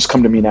 They all just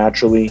come to me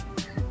naturally.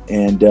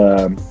 And,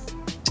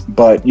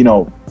 but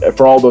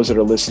for all those that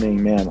are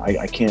listening, man,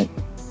 I can't,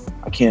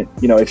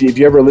 if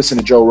you ever listen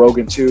to Joe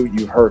Rogan too,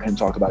 you've heard him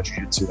talk about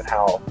jiu-jitsu and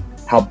how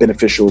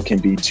beneficial it can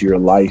be to your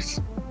life.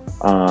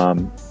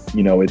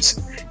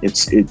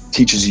 It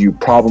teaches you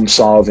problem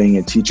solving.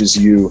 It teaches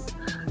you,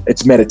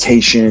 it's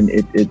meditation.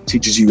 It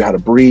teaches you how to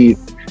breathe.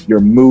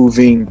 You're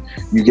moving,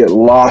 you get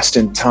lost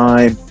in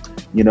time,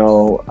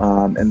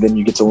 and then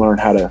you get to learn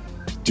how to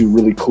do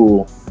really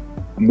cool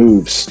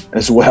moves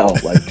as well,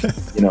 like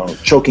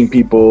choking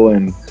people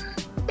and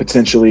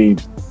potentially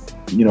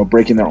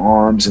breaking their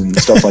arms and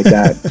stuff like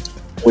that,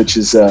 which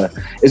is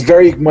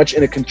very much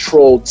in a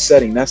controlled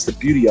setting. That's the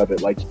beauty of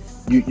it. Like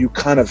you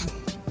kind of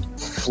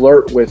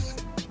flirt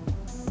with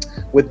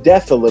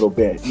death a little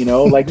bit,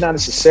 like not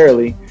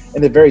necessarily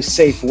in a very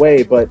safe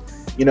way, but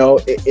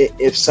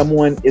if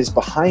someone is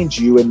behind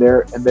you and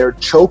they're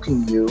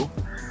choking you,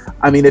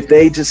 if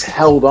they just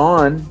held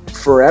on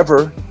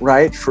forever,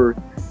 right, for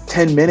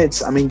 10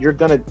 minutes, you're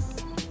gonna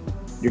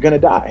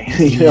die,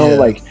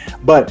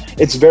 but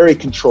it's very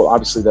controlled.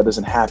 Obviously that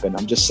doesn't happen.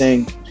 I'm just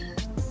saying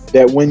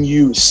that when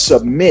you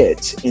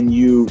submit and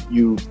you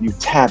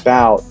tap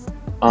out,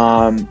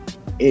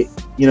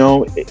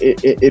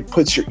 it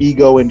puts your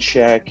ego in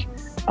check.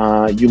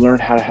 You learn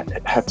how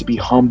to have to be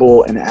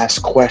humble and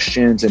ask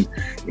questions, and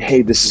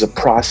hey, this is a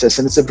process,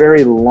 and it's a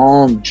very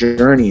long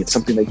journey. It's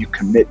something that you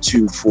commit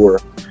to for,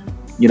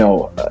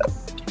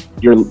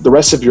 the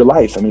rest of your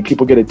life. I mean,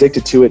 people get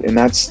addicted to it, and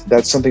that's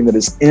something that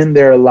is in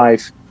their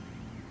life,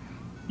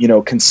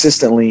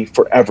 consistently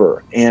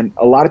forever. And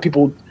a lot of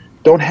people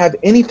don't have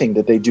anything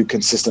that they do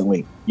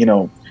consistently,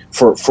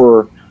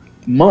 for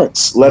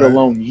months, let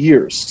alone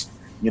years,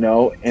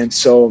 and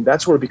so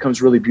that's where it becomes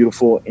really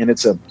beautiful. And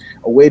it's a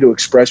way to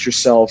express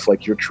yourself,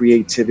 like your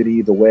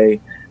creativity, the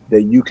way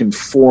that you can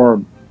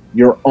form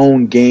your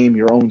own game,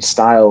 your own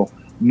style.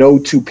 No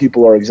two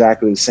people are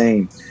exactly the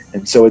same.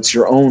 And so it's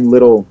your own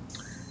little,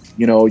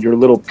 your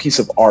little piece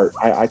of art.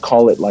 I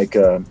call it like,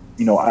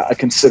 I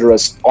consider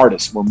us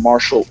artists. We're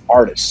martial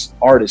artists,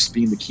 artists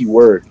being the key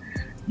word.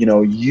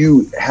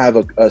 You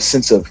have a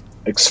sense of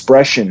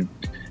expression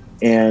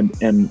and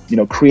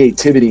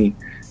creativity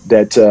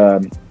that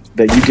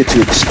you get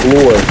to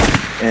explore,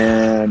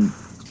 and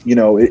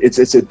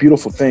it's a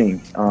beautiful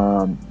thing.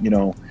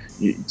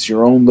 It's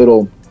your own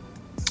little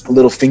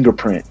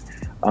fingerprint,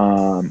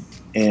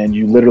 and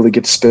you literally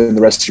get to spend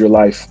the rest of your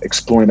life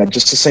exploring that.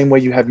 Just the same way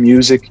you have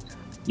music,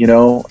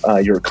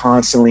 you're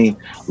constantly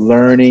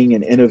learning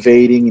and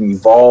innovating and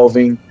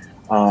evolving.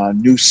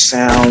 New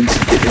sounds,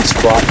 get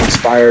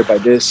inspired by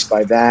this,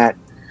 by that,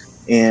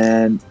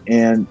 and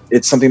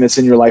it's something that's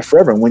in your life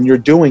forever. And when you're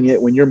doing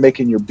it, when you're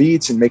making your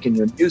beats and making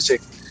your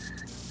music,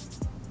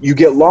 you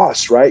get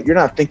lost, right? You're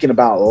not thinking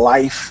about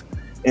life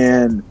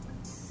and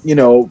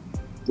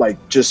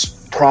like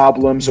just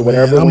problems or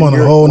whatever. Man, I'm on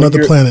a whole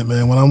nother planet,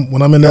 man. When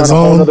I'm in that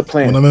zone,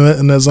 when I'm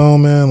in that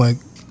zone, man, like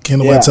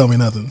can't nobody tell me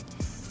nothing.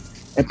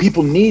 And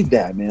people need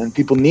that, man.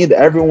 People need that.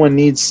 Everyone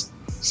needs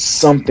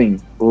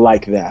something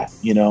like that,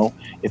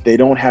 if they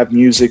don't have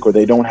music or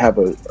they don't have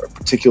a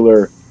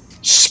particular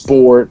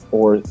sport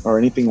or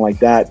anything like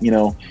that,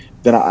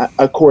 then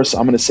of course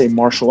I'm going to say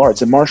martial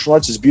arts. And martial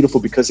arts is beautiful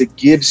because it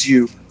gives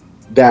you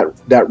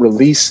that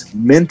release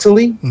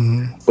mentally,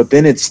 but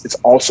then it's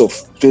also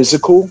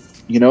physical.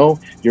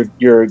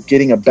 You're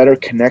getting a better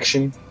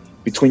connection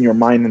between your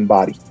mind and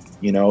body.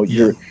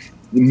 Your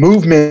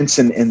movements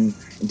and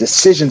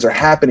decisions are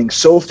happening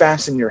so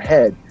fast in your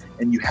head,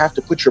 and you have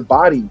to put your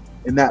body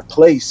in that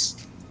place,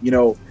 in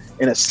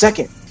a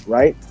second,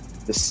 right?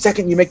 The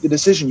second you make the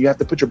decision, you have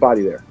to put your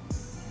body there.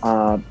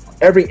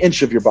 Every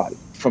inch of your body,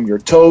 from your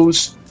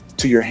toes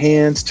to your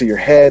hands to your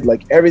head,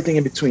 like everything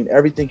in between,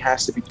 everything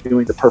has to be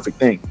doing the perfect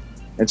thing.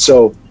 And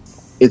so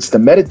it's the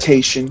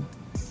meditation,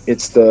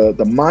 it's the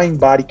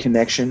mind-body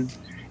connection,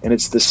 and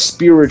it's the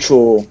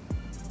spiritual,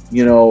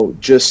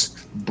 just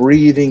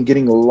breathing,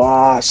 getting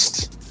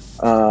lost,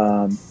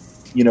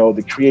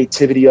 the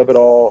creativity of it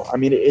all. I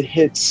mean, it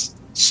hits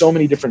so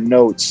many different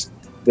notes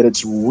that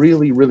it's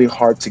really, really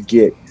hard to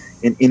get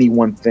in any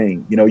one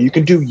thing. You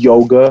can do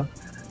yoga,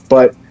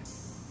 but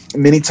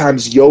many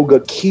times yoga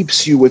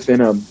keeps you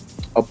within a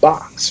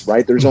box,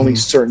 right? There's only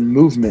certain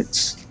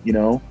movements,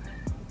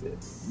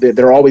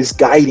 they're always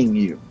guiding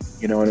you,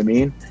 you know what I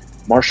mean?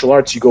 Martial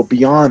arts, you go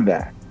beyond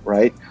that,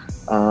 right?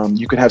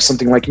 You could have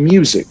something like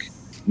music.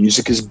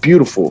 Music is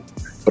beautiful,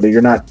 but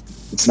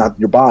it's not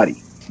your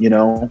body,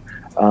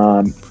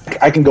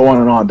 I can go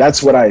on and on.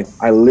 That's what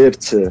I live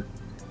to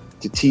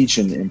teach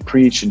and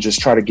preach, and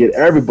just try to get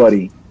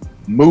everybody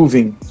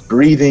moving,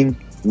 breathing,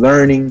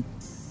 learning,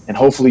 and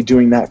hopefully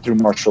doing that through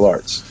martial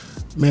arts.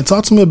 Man,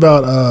 talk to me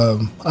about,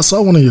 I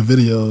saw one of your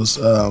videos.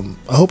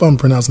 I hope I'm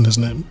pronouncing his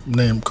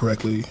name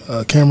correctly.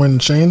 Cameron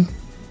Shane?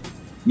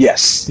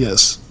 Yes.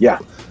 Yeah.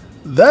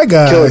 That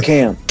guy. Killer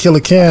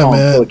Cam,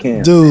 man. Killer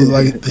Cam. Dude,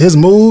 like his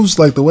moves,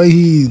 like the way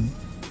he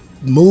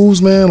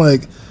moves, man,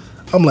 like,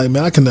 I'm like,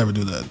 man, I can never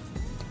do that.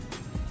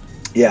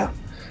 Yeah.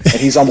 And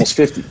he's almost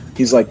 50.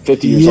 He's like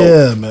 50 years old.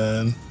 Yeah,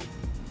 man.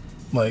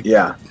 Like,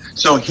 yeah.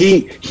 So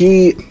he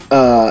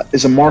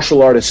is a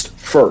martial artist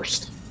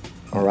first.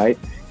 All right.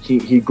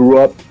 He grew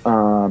up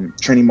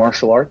training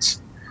martial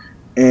arts,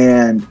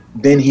 and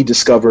then he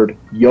discovered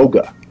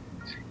yoga,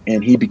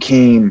 and he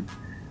became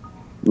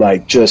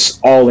like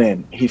just all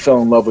in. He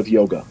fell in love with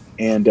yoga,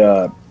 and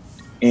kind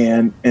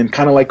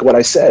of like what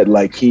I said,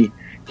 like he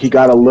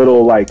got a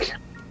little like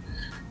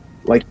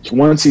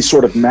once he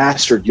sort of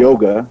mastered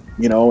yoga,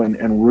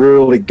 and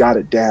really got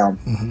it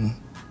down.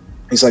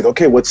 He's like,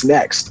 okay, what's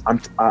next?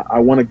 I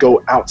want to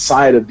go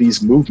outside of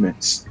these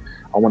movements.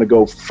 I want to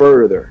go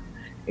further.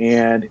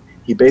 And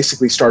he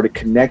basically started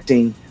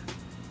connecting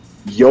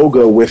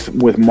yoga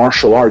with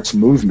martial arts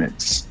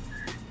movements.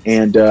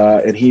 And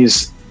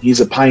he's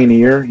a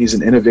pioneer. He's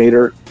an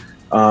innovator,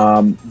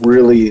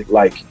 really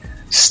like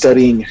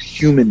studying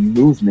human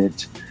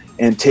movement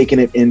and taking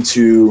it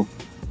into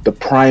the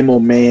primal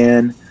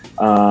man,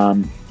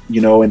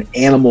 and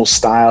animal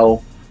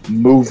style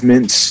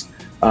movements,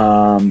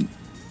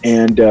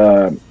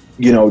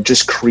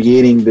 just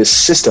creating this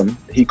system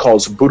he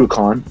calls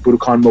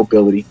Budokan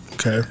Mobility,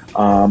 okay,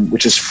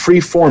 which is free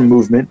form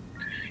movement.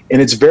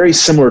 And it's very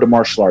similar to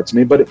martial arts. I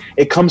mean, but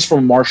it comes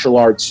from martial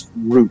arts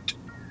root.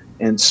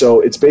 And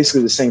so it's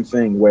basically the same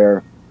thing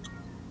where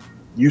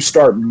you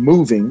start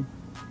moving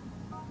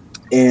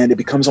and it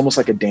becomes almost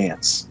like a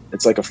dance.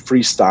 It's like a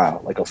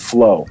freestyle, like a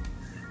flow.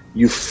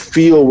 You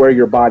feel where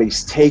your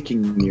body's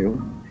taking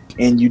you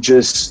and you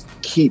just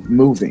keep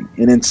moving.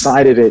 And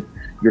inside of it,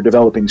 you're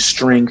developing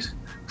strength,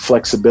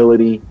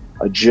 flexibility,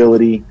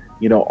 agility,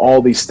 you know,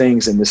 all these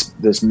things. And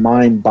this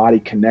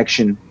mind-body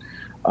connection,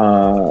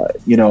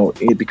 you know,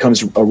 it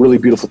becomes a really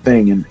beautiful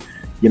thing. And,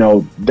 you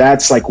know,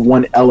 that's like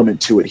one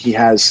element to it. He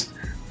has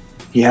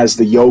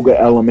the yoga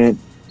element,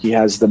 he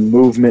has the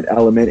movement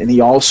element, and he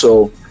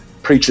also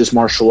preaches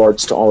martial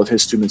arts to all of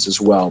his students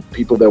as well.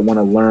 People that want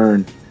to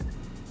learn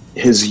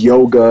his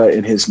yoga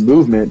and his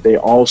movement, they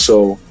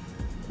also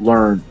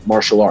learn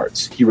martial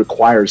arts. He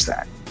requires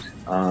that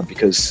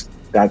because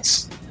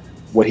that's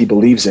what he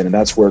believes in, and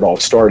that's where it all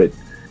started.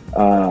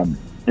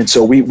 And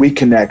so we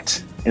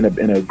connect in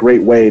a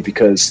great way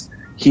because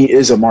he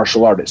is a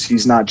martial artist.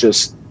 He's not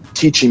just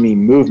teaching me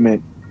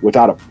movement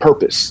without a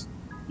purpose.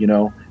 You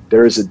know,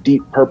 there is a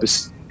deep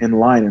purpose in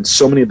line, and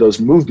so many of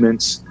those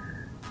movements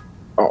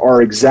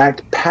are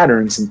exact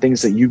patterns and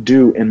things that you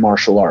do in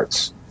martial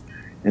arts.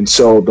 And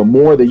so the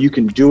more that you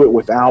can do it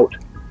without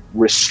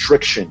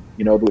restriction,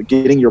 you know,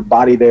 getting your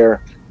body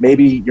there,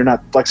 maybe you're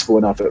not flexible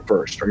enough at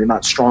first, or you're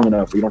not strong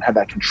enough, or you don't have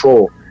that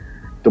control.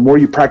 The more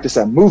you practice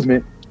that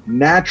movement,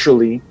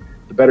 naturally,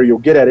 the better you'll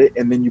get at it,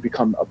 and then you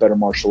become a better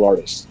martial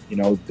artist. You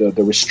know,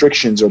 the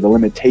restrictions or the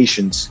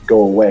limitations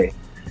go away.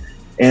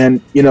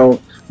 And, you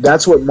know,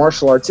 that's what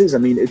martial arts is. I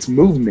mean, it's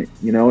movement,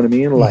 you know what I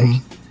mean? Like,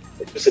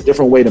 it's just a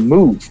different way to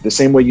move, the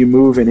same way you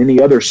move in any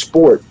other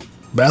sport.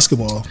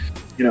 Basketball.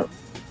 You know,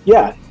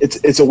 yeah,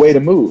 it's a way to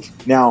move.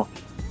 Now,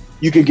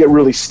 you could get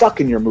really stuck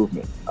in your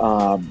movement,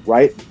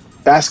 right?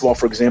 Basketball,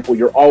 for example,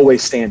 you're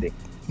always standing.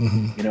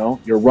 You know,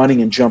 you're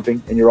running and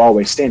jumping, and you're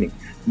always standing.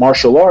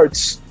 Martial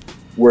arts,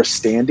 we're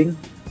standing.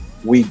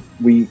 We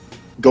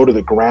go to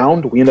the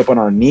ground. We end up on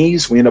our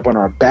knees. We end up on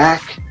our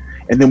back,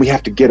 and then we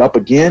have to get up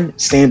again,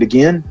 stand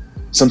again.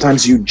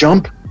 Sometimes you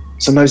jump.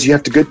 Sometimes you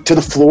have to get to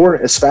the floor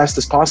as fast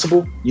as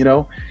possible, you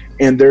know,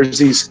 and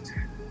there's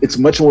it's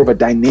much more of a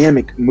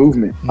dynamic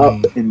movement,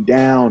 up and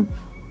down,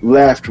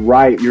 left,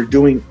 right. You're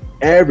doing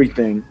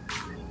everything.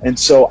 And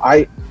so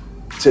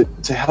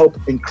to help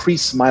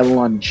increase my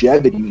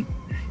longevity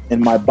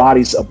and my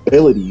body's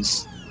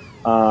abilities,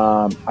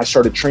 I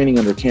started training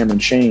under Cameron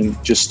Shane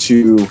just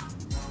to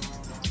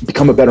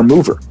become a better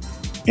mover.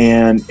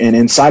 And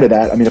inside of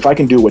that, I mean, if I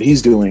can do what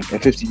he's doing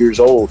at 50 years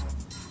old,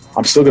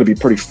 I'm still going to be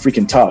pretty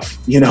freaking tough.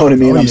 You know what I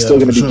mean? I'm still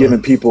going to be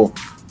giving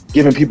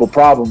people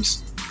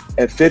problems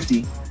at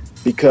 50,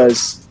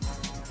 because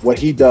what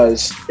he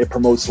does, it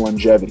promotes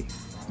longevity.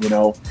 You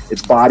know,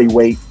 it's body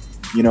weight.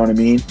 You know what I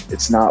mean?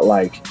 It's not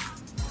like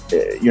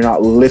you're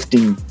not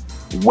lifting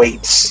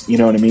weights. You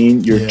know what I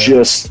mean? You're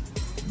just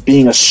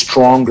being a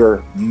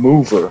stronger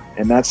mover,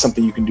 and that's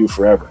something you can do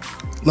forever.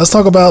 Let's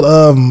talk about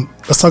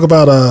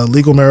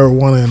legal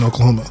marijuana in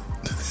Oklahoma.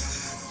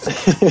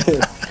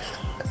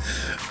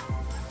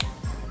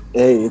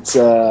 Hey,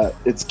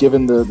 it's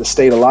given the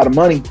state a lot of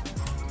money.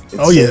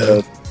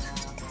 It's,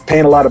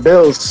 paying a lot of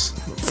bills.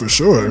 For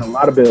sure. A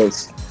lot of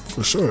bills.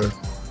 For sure.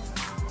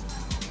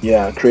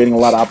 Yeah, creating a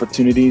lot of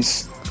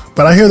opportunities.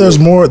 But I hear there's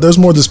more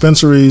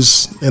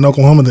dispensaries in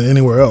Oklahoma than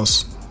anywhere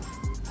else.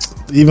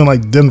 Even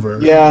like Denver.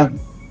 Yeah,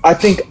 I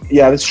think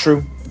that's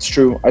true. It's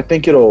true. I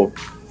think it'll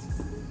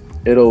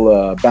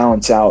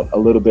balance out a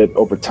little bit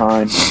over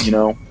time, you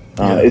know.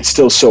 It's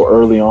still so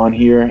early on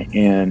here,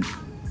 and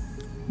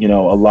you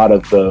know, a lot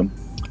of the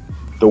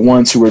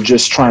ones who are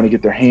just trying to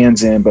get their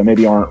hands in but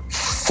maybe aren't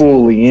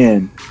fully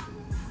in,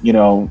 you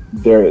know,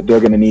 they're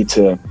going to need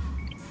to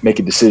make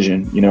a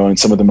decision, you know, and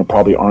some of them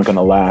probably aren't going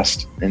to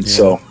last. And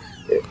so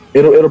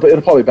it'll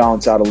probably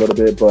balance out a little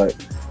bit, but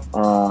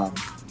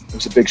it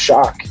was a big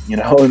shock, you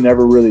know. I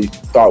never really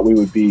thought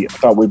I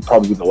thought we'd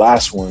probably be the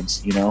last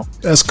ones, you know.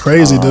 That's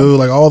crazy, dude.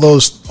 Like all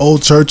those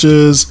old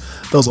churches,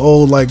 those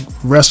old like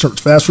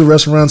fast food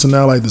restaurants, and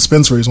now like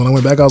dispensaries. When I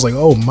went back, I was like,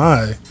 oh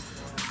my,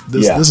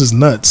 this is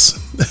nuts.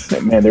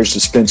 Man, there's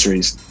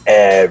dispensaries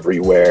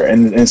everywhere,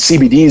 and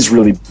CBD is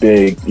really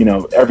big, you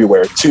know,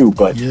 everywhere too.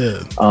 But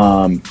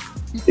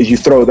if you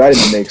throw that in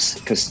the mix,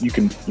 because you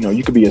could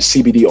be a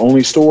CBD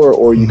only store,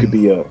 or you could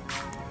be a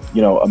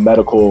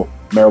medical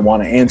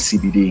marijuana and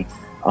CBD.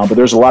 But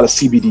there's a lot of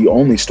CBD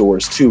only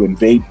stores too, and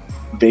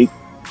vape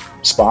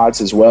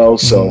spots as well.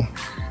 So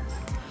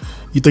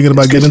you thinking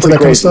about getting into that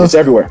kind of stuff? It's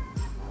everywhere.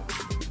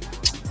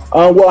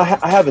 Well,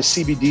 I have a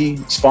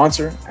CBD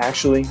sponsor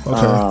actually.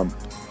 Okay.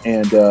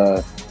 And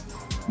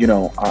you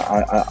know,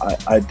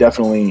 I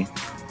definitely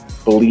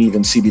believe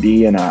in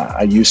CBD, and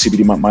I use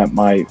CBD.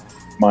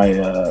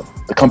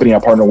 The company I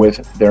partner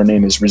with, their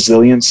name is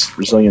Resilience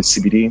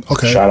CBD.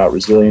 Okay. Shout out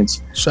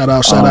Resilience. Shout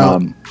out.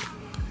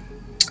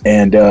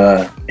 And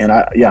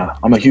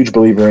I'm a huge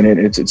believer in it.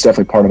 It's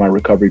definitely part of my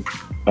recovery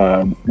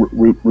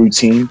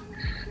routine.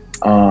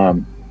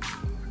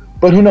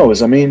 But who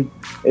knows? I mean,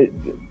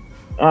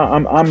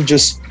 I'm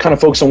just kind of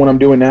focused on what I'm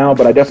doing now,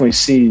 but I definitely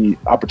see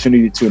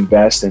opportunity to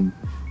invest and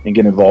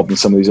get involved in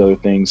some of these other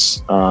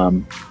things.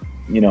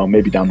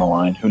 Maybe down the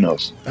line, who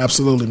knows?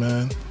 Absolutely,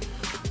 man.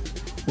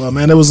 Well,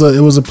 man, it was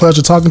a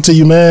pleasure talking to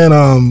you, man.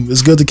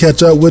 It's good to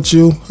catch up with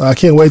you. I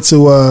can't wait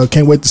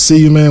to see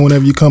you, man.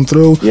 Whenever you come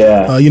through,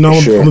 yeah, I'm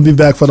gonna be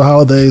back for the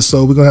holidays,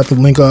 so we're gonna have to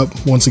link up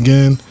once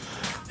again.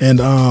 And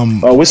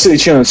we'll see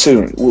each other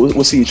soon.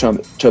 We'll see each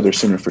other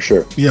sooner for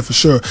sure. Yeah, for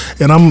sure.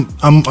 And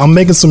I'm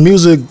making some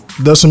music.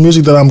 There's some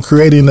music that I'm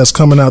creating that's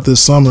coming out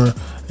this summer,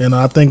 and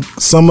I think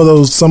some of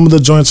the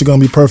joints are gonna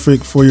be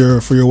perfect for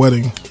your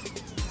wedding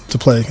to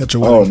play at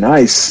your wedding. Oh,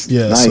 nice.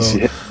 Yeah, nice. So,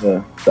 you hit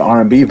the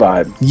R&B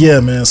vibe. Yeah,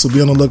 man. So be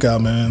on the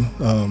lookout, man.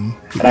 And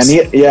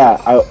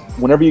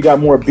whenever you got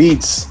more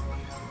beats,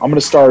 I'm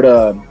gonna start.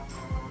 I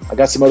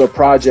got some other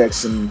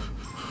projects, and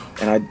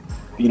I,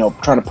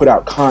 trying to put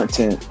out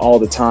content all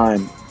the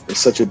time is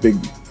such a big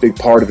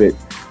part of it.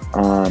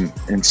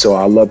 And so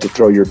I love to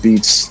throw your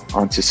beats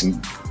onto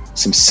some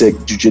sick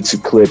jiu-jitsu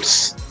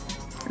clips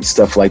and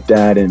stuff like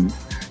that. And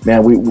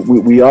man,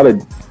 we ought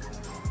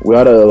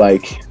to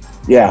like,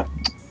 yeah.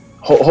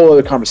 Whole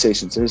other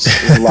conversations. There's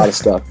a lot of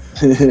stuff.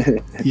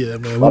 Yeah,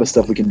 man. A lot of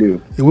stuff we can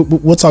do.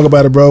 We'll talk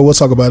about it, bro. We'll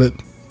talk about it.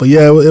 But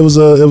yeah, it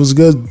was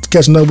good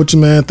catching up with you,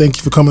 man. Thank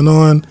you for coming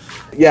on.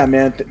 Yeah,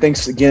 man.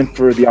 Thanks again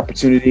for the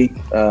opportunity.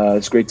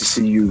 It's great to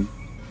see you,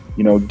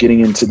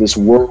 getting into this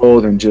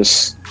world and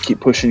just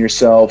keep pushing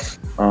yourself.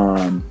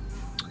 And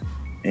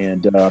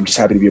I'm just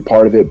happy to be a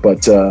part of it.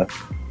 But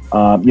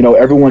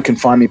everyone can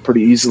find me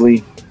pretty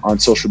easily on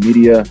social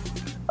media.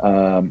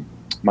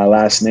 My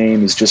last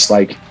name is just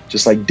like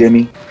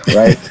Demi,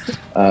 right?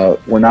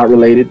 We're not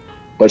related,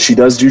 but she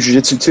does do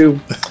jiu-jitsu too,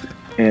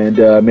 and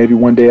maybe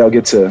one day I'll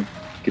get to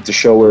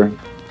show her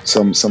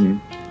some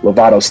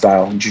Lovato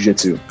style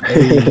jiu-jitsu.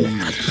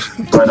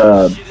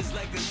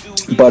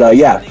 but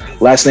yeah,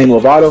 last name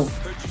Lovato,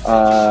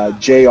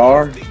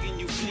 JR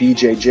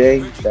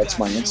BJJ. That's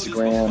my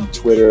Instagram,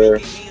 Twitter.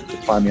 You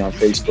can find me on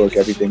Facebook,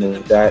 everything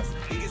like that.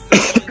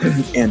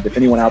 And if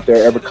anyone out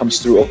there ever comes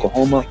through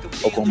Oklahoma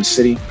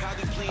City,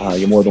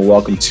 you're more than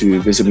welcome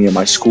to visit me at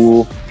my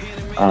school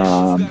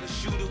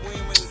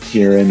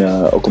here in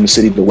Oklahoma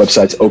City. The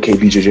website's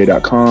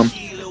okbjj.com.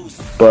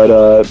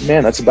 But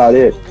man, that's about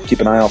it.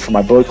 Keep an eye out for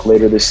my book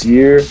later this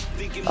year.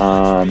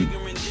 I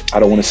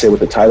don't want to say what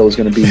the title is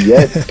going to be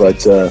yet,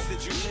 but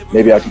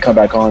maybe I can come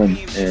back on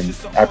and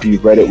after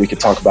you've read it, we can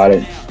talk about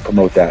it and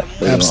promote that.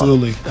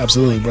 Absolutely,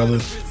 brother.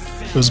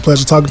 It was a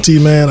pleasure talking to you,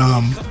 man.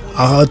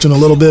 I'll holler at you in a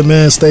little bit,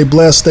 man. Stay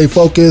blessed, stay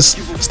focused,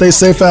 stay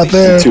safe out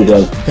there. You too,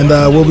 brother. And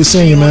we'll be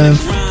seeing you, man.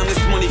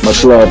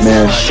 Much love,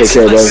 man. Take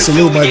care, brother.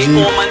 Salute, my G.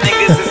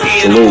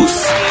 Salute.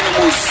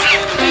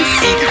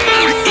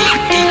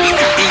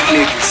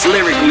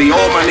 Lyrically,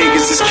 all my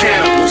niggas is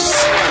cannibals.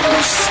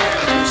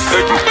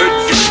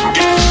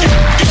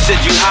 You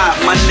said you hot,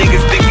 my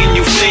niggas thinking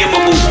you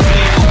flammable.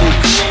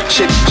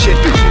 Shit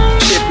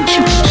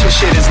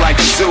is like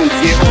a zoo.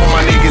 Yeah, all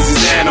my niggas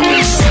is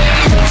animals.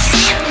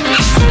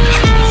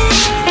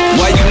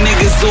 Why you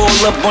niggas all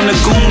up on the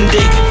goon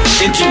dick?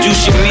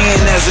 Introduce your man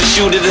as a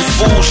shooter, that's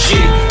fool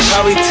shit.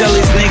 Probably tell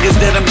these niggas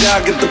that I'm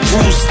God at the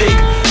pool stick.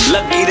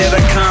 Lucky that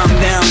I calm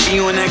down,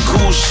 be on that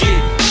cool shit.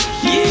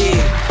 Yeah,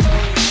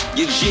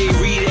 your J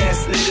Reed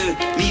ass nigga,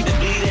 need to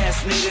bleed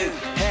ass nigga.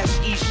 Hash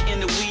each in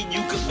the weed,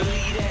 you can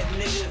believe that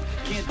nigga.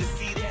 Can't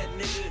deceive that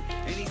nigga.